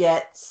could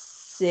get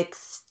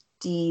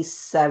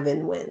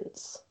 67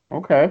 wins.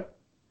 Okay.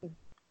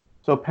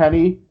 So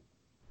Penny,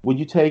 would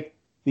you take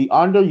the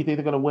under? You think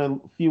they're going to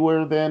win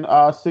fewer than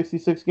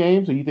 66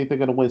 games, or you think they're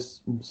going to win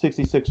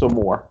 66 or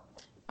more?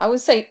 I would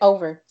say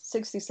over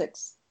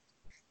 66.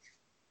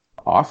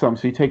 Awesome.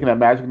 So you're taking that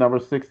magic number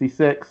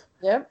 66.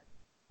 Yep.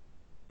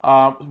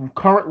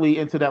 Currently,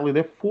 incidentally,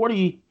 they're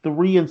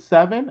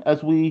 43-7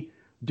 as we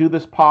do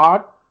this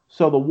pod.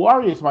 So the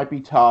Warriors might be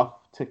tough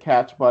to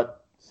catch,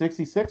 but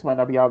 66 might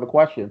not be out of the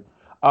question.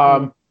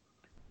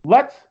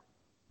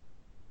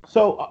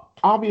 So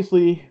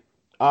obviously,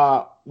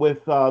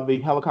 with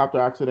the helicopter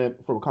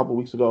accident from a couple of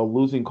weeks ago,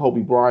 losing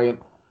Kobe Bryant,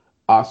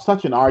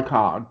 such an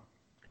icon,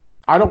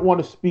 I don't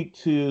want to speak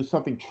to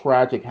something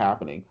tragic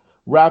happening.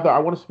 Rather, I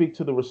want to speak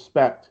to the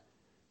respect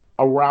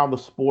around the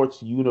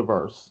sports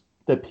universe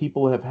that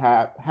people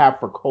have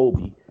for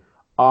Kobe.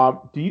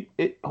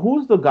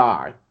 Who's the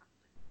guy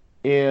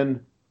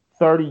in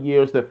 30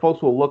 years that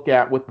folks will look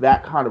at with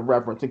that kind of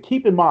reverence? And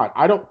keep in mind,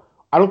 I don't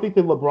think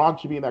that LeBron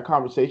should be in that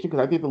conversation,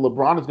 because I think that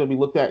LeBron is going to be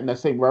looked at in that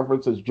same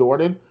reverence as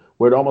Jordan,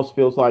 where it almost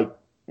feels like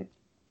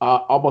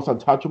almost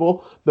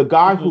untouchable. The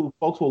guy who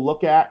folks will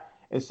look at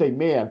and say,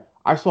 man,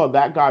 I saw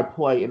that guy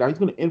play, and he's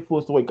going to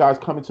influence the way guys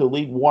come into the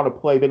league, want to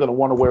play. They're going to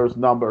want to wear his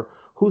number.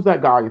 Who's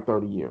that guy in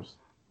 30 years?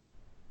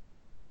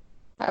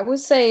 I would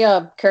say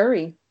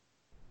Curry.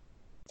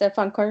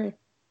 Stephen Curry.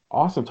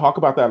 Awesome. Talk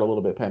about that a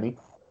little bit, Penny.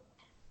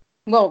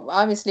 Well,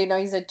 obviously,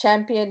 he's a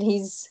champion.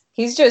 He's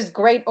just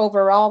great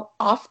overall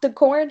off the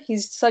court.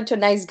 He's such a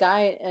nice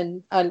guy,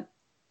 and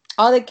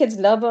all the kids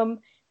love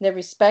him. They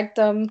respect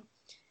him.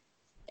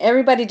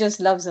 Everybody just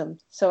loves him.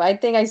 So I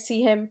think I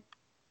see him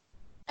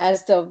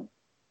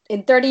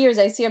in 30 years,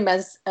 I see him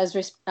as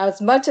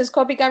much as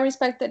Kobe got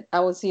respected. I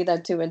will see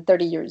that too in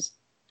 30 years.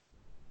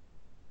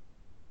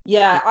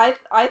 Yeah,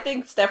 I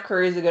think Steph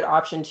Curry is a good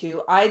option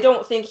too. I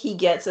don't think he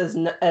gets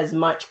as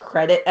much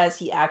credit as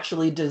he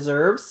actually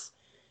deserves.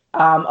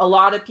 A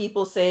lot of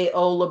people say,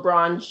 "Oh,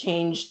 LeBron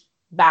changed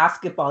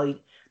basketball,"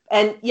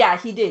 and yeah,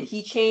 he did.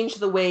 He changed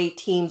the way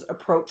teams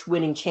approach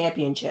winning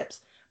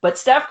championships. But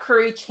Steph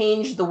Curry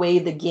changed the way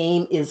the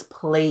game is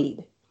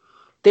played.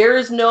 There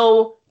is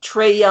no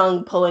Trae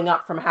Young pulling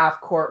up from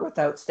half court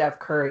without Steph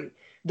Curry.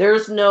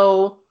 There's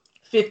no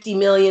 50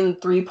 million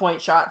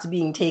three-point shots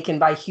being taken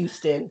by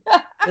Houston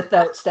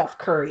without Steph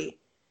Curry.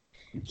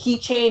 He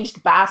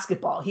changed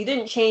basketball. He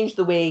didn't change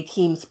the way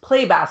teams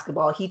play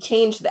basketball. He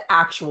changed the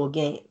actual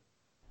game.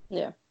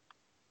 Yeah.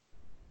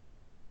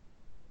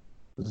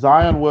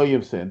 Zion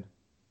Williamson,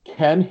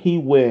 can he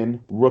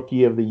win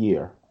Rookie of the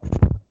Year?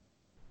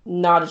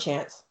 Not a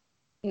chance.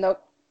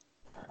 Nope.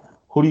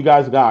 Who do you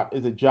guys got?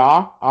 Is it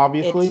Ja,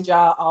 obviously? It's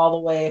Ja all the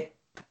way.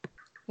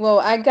 Well,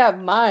 I got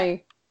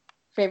my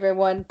favorite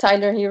one,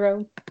 Tyler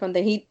Hero from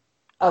the Heat.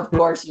 Of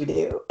course you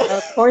do.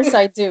 Of course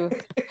I do.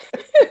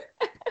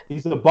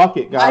 He's a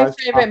bucket, guys.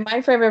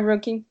 My favorite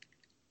rookie.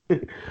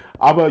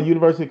 I'm a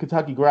University of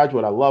Kentucky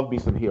graduate. I love me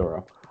some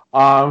Hero.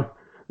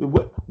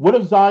 What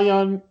if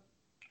Zion,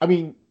 I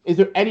mean, is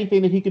there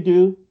anything that he could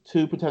do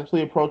to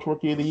potentially approach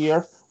Rookie of the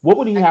Year? What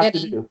would he have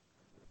to do?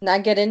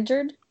 Not get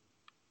injured?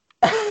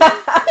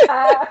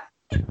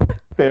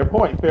 Fair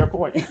point.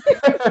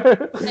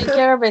 Take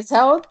care of his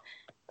health.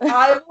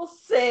 I will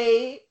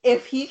say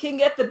if he can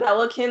get the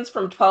Pelicans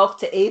from 12th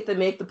to 8th and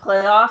make the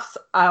playoffs,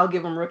 I'll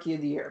give him Rookie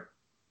of the Year.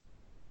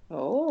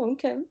 Oh,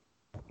 okay.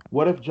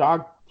 What if Ja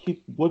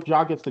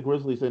gets the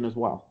Grizzlies in as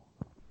well?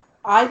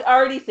 I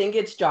already think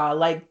it's Ja.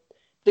 Like,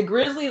 the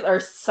Grizzlies are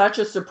such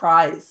a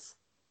surprise.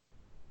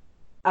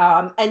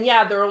 And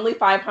yeah, they're only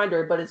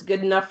 500, but it's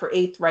good enough for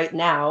 8th right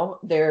now.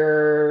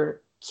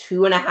 They're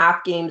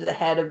 2.5 games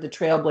ahead of the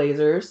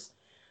Trailblazers.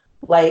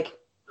 Like,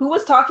 who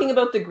was talking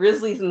about the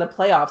Grizzlies in the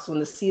playoffs when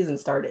the season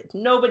started?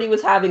 Nobody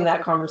was having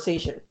that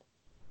conversation.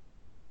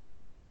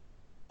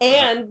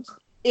 And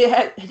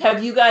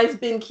have you guys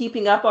been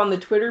keeping up on the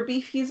Twitter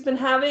beef he's been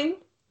having?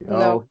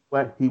 No.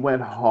 He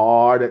went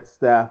hard at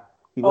Steph.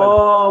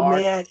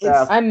 Man,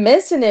 I'm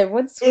missing it.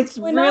 What's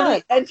going really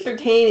on?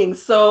 entertaining.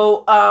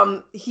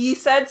 So he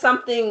said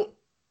something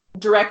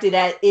directed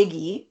at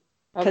Iggy,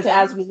 because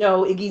as we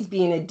know, Iggy's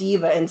being a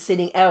diva and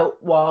sitting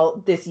out while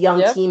this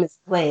young team is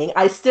playing.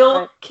 I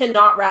still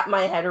cannot wrap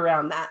my head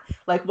around that.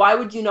 Like, why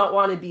would you not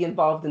want to be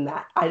involved in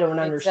that? I don't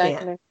understand.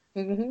 Exactly.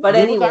 Mm-hmm. But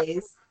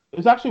anyways. It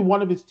was actually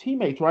one of his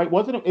teammates, right?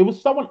 Wasn't it? It was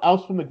someone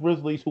else from the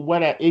Grizzlies who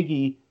went at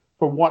Iggy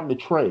for wanting to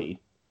trade.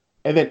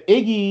 And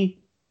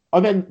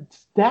then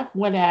Steph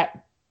went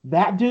at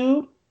that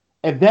dude,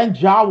 and then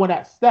Ja went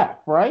at Steph,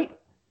 right?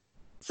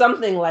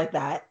 Something like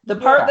that. The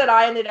part that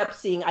I ended up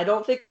seeing, I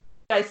don't think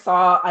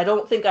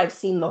I've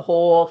seen the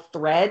whole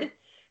thread.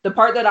 The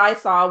part that I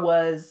saw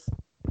was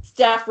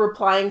Steph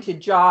replying to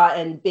Ja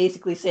and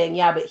basically saying,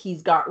 yeah, but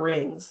he's got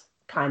rings,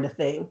 kind of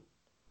thing.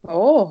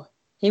 Oh,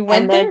 he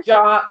went there? And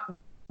then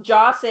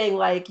Ja saying,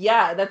 like,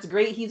 yeah, that's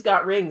great, he's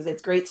got rings.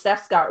 It's great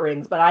Steph's got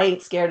rings, but I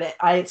ain't scared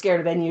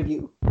of any of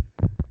you.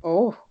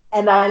 Oh.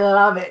 And I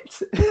love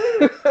it.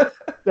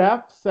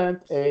 Steph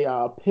sent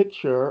a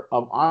picture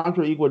of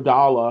Andre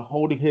Iguodala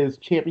holding his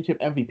championship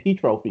MVP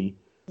trophy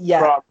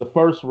from the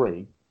first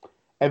ring.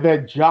 And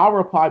then Ja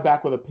replied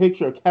back with a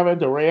picture of Kevin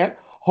Durant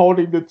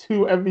holding the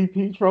 2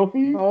 MVP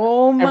trophies.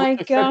 Oh my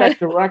God. Sent that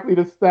directly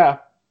to Steph.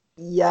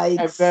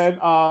 Yikes.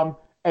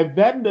 And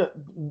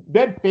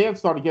then fans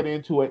started getting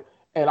into it.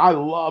 And I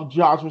love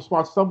Ja's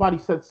response. Somebody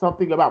said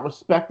something about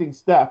respecting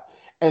Steph.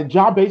 And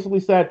Ja basically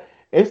said,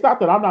 it's not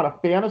that I'm not a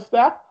fan of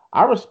Steph.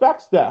 I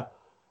respect Steph.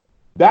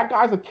 That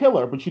guy's a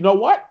killer. But you know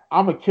what?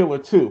 I'm a killer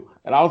too.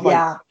 And I was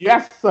like,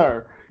 yes,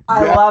 sir.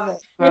 I love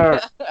it. Sir.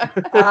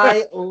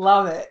 I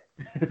love it.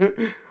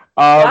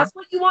 That's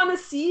what you want to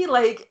see.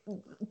 Like,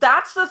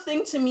 that's the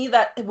thing to me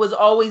that was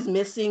always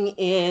missing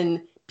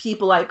in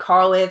people like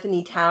Karl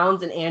Anthony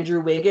Towns and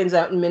Andrew Wiggins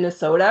out in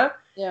Minnesota.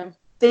 Yeah.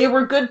 They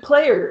were good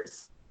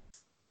players,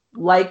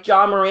 like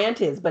Ja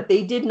Morant is, but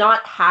they did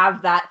not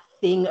have that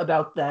thing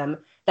about them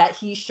that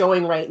he's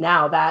showing right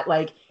now, that,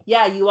 like,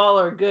 yeah, you all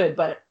are good,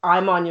 but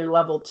I'm on your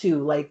level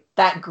too. Like,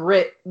 that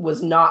grit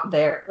was not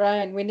there.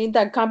 Right. We need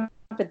that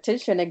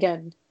competition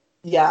again.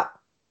 Yeah.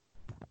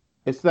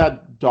 It's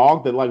that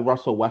dog that, like,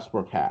 Russell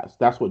Westbrook has.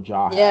 That's what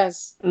Ja has.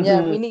 Yes.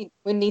 Mm-hmm. Yeah,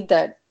 we need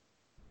that.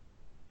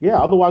 Yeah,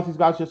 otherwise these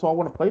guys just all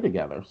want to play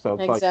together. So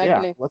it's like,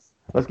 yeah,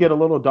 let's get a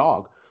little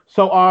dog.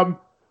 So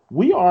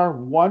we are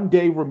 1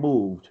 day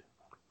removed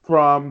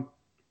from,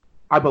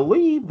 I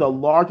believe, the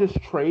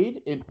largest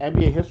trade in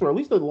NBA history, or at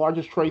least the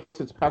largest trade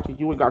since Patrick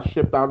Ewing got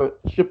shipped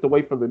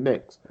away from the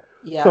Knicks.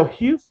 Yeah. So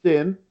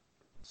Houston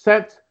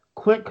sent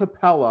Clint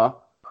Capella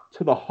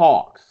to the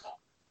Hawks.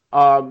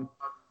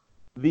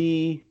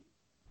 The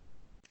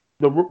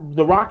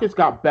Rockets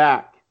got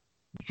back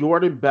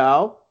Jordan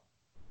Bell,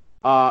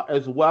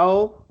 as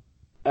well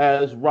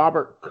as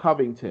Robert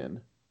Covington.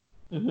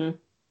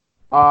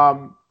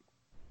 Mm-hmm.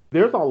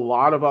 There's a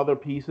lot of other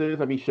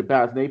pieces. I mean,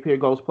 Shabazz Napier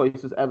goes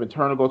places. Evan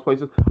Turner goes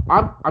places.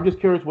 I'm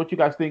just curious what you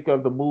guys think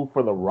of the move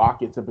for the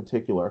Rockets in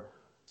particular,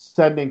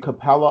 sending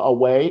Capella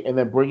away and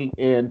then bringing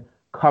in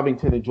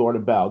Covington and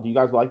Jordan Bell. Do you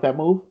guys like that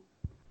move?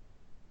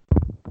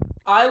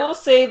 I will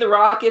say the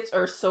Rockets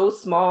are so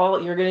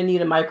small, you're going to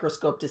need a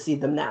microscope to see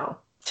them now.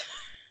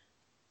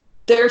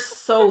 They're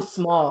so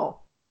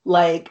small.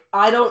 Like,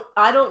 I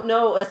don't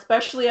know,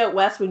 especially out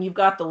west when you've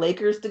got the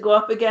Lakers to go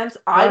up against.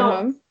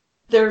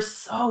 They're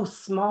so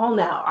small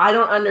now. I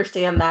don't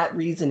understand that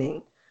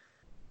reasoning.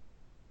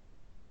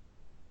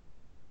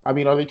 I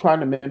mean, are they trying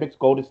to mimic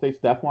Golden State's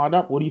Steph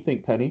lineup? What do you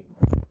think, Penny?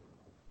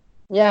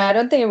 Yeah, I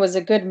don't think it was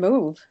a good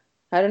move.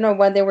 I don't know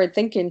what they were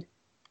thinking.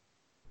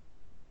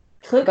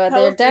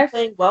 But they're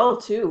playing well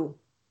too.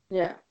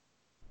 Yeah.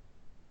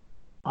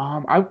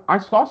 I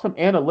saw some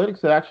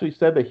analytics that actually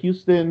said that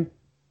Houston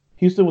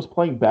was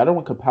playing better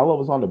when Capella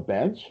was on the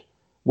bench,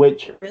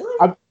 which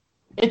really?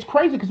 It's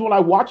crazy because when I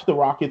watch the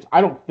Rockets,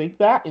 I don't think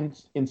that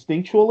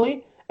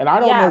instinctually, and I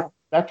don't know what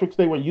metrics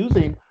they were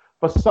using,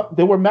 but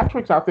there were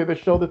metrics out there that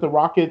show that the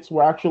Rockets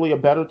were actually a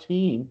better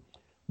team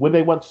when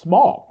they went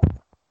small.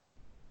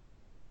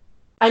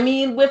 I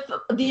mean, with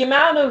the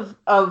amount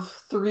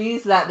of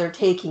threes that they're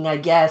taking, I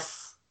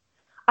guess,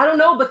 I don't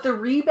know, but the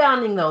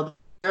rebounding though,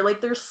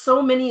 there's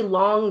so many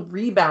long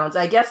rebounds.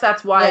 I guess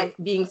that's why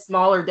being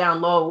smaller down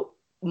low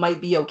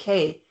might be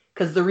okay,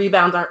 because the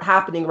rebounds aren't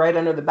happening right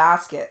under the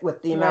basket with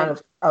the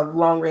amount of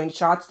long-range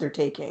shots they're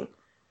taking.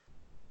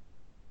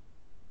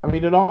 I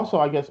mean, it also,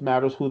 I guess,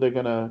 matters who they're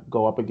gonna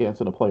go up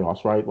against in the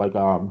playoffs, right? Like,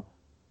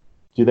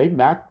 do they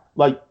match?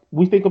 Like,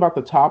 we think about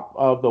the top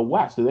of the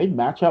West. Do they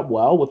match up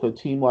well with a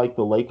team like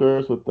the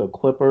Lakers, with the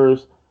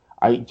Clippers?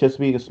 Just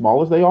being as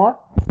small as they are.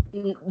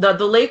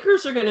 The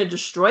Lakers are going to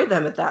destroy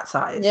them at that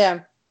size.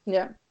 Yeah,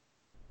 yeah.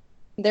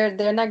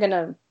 They're not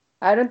gonna.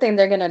 I don't think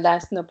they're gonna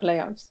last in the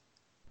playoffs.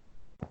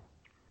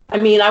 I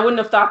mean, I wouldn't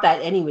have thought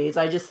that anyways.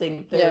 I just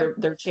think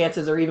their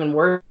chances are even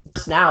worse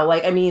now.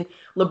 Like, I mean,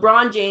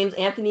 LeBron James,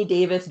 Anthony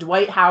Davis,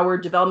 Dwight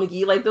Howard, JaVale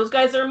McGee, like those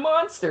guys are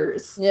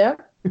monsters. Yeah.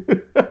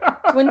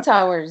 Twin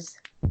Towers.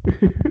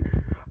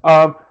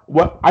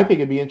 What I think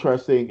it'd be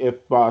interesting if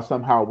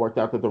somehow it worked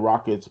out that the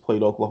Rockets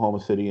played Oklahoma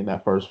City in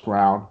that first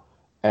round,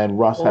 and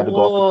Russ had to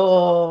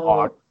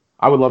go.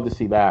 I would love to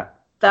see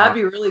that. That'd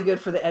be really good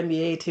for the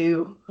NBA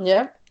too.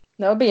 Yeah,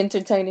 that would be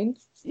entertaining.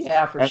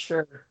 Yeah, for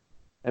sure.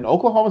 And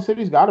Oklahoma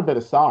City's got a bit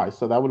of size,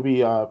 so that would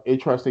be an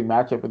interesting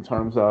matchup in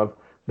terms of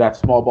that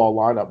small ball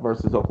lineup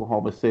versus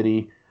Oklahoma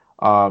City,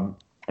 and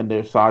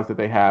their size that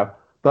they have.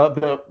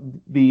 The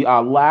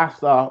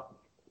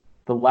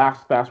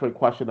last fast break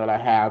question that I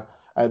have,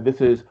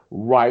 this is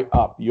right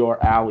up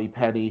your alley,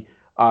 Penny.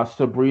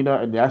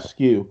 Sabrina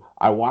Ionescu.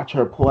 I watch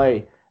her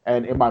play,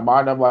 and in my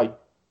mind, I'm like,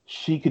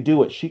 she could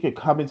do it. She could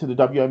come into the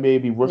WNBA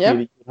and be rookie of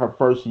the year in her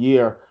first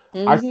year.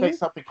 Mm-hmm. I say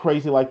something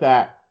crazy like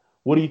that.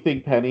 What do you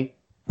think, Penny?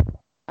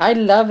 I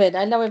love it.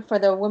 I love it for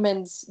the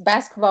women's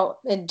basketball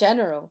in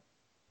general.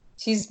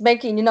 She's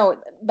making, college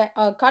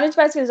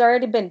basketball has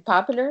already been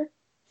popular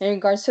in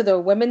regards to the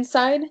women's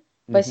side,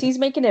 but she's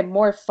making it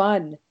more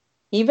fun.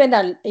 Even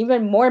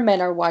more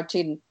men are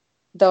watching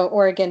the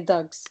Oregon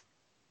Ducks,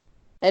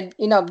 and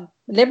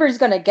Liberty's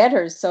gonna get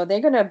her, so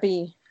they're gonna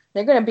be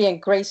in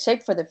great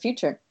shape for the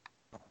future.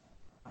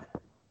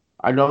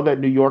 I know that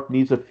New York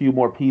needs a few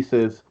more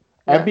pieces.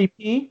 Yeah.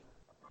 MVP,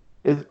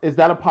 is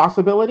that a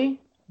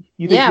possibility?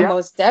 You think, yeah,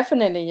 most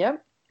definitely.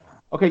 Yep.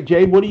 Okay,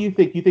 Jade, what do you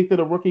think? You think that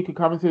a rookie could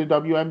come into the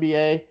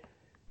WNBA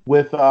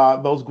with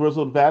those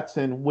grizzled vets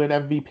and win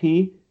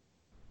MVP?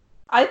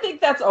 I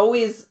think that's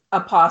always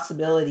a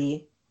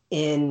possibility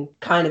in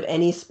kind of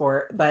any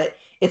sport, but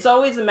it's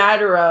always a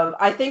matter of,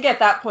 I think at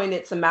that point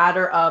it's a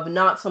matter of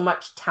not so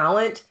much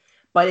talent,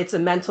 but it's a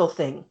mental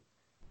thing.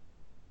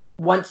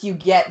 Once you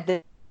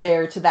get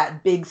there to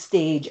that big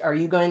stage, are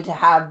you going to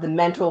have the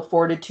mental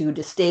fortitude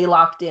to stay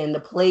locked in, to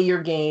play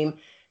your game,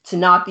 to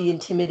not be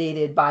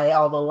intimidated by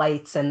all the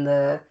lights and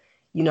the,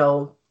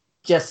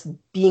 just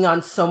being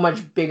on so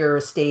much bigger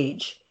a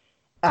stage,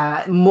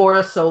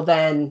 more so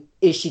than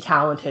is she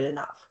talented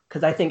enough?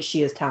 Because I think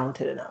she is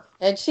talented enough.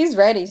 And she's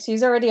ready.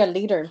 She's already a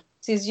leader.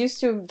 She's used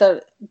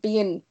to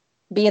being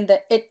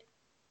the it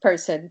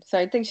person. So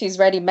I think she's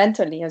ready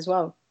mentally as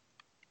well.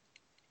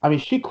 I mean,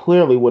 she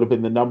clearly would have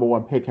been the number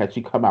one pick had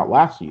she come out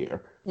last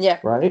year. Yeah.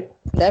 Right?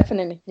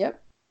 Definitely.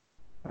 Yep.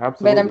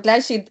 Absolutely. But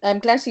I'm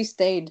glad she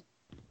stayed.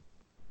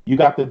 You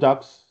got the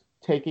Ducks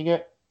taking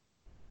it?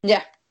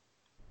 Yeah.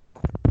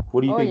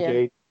 What do you think,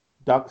 Jade?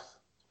 Ducks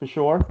for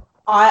sure?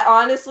 I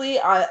honestly,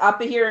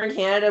 up here in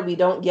Canada, we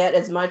don't get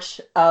as much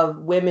of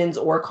women's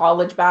or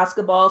college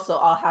basketball, so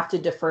I'll have to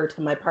defer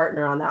to my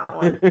partner on that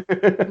one.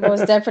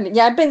 Most definitely.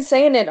 Yeah, I've been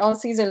saying it all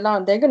season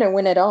long. They're going to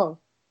win it all.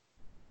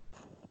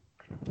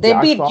 They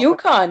beat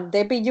UConn.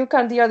 They beat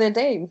UConn the other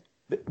day.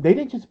 They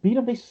didn't just beat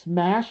them. They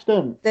smashed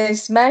them. They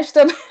smashed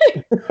them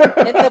in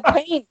the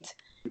paint.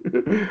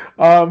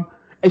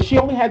 And she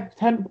only had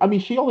 10. I mean,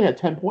 she only had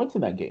 10 points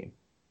in that game.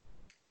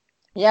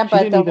 Yeah,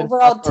 but the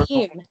overall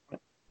team.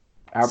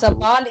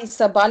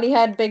 Sabali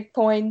had big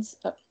points.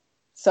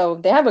 So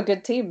they have a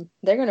good team.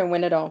 They're going to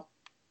win it all.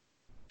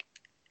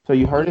 So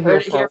you heard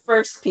it here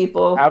first,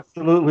 people.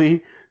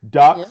 Absolutely.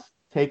 Ducks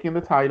taking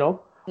the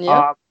title.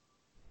 Yeah.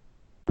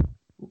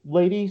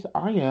 Ladies,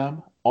 I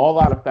am all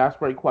out of fast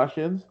break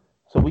questions.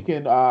 So we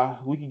can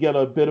get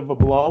a bit of a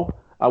blow.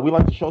 We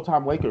like the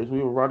Showtime Lakers.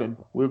 We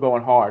were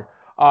going hard.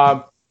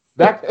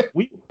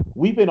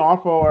 We've been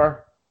on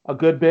for a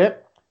good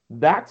bit.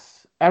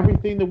 That's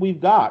everything that we've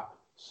got.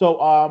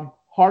 So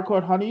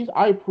Hardcore Honeys,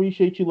 I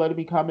appreciate you letting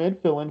me come in,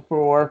 fill in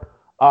for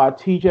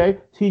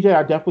TJ. TJ,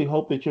 I definitely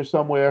hope that you're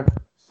somewhere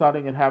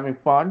sunning and having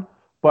fun.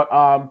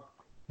 But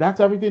that's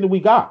everything that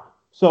we got.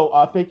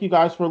 So thank you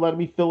guys for letting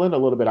me fill in a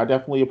little bit. I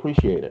definitely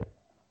appreciate it.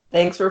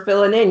 Thanks for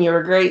filling in. You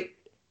were great.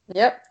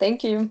 Yep,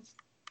 thank you.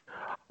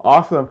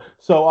 Awesome.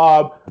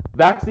 So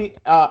that's the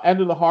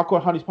end of the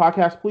Hardcore Honeys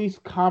podcast. Please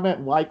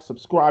comment, like,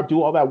 subscribe,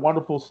 do all that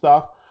wonderful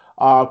stuff.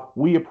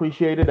 We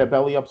appreciate it at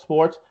Belly Up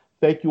Sports.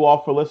 Thank you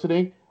all for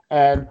listening.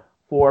 And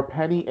for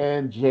Penny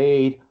and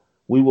Jade,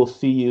 we will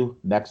see you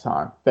next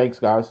time. Thanks,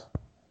 guys.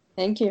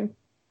 Thank you.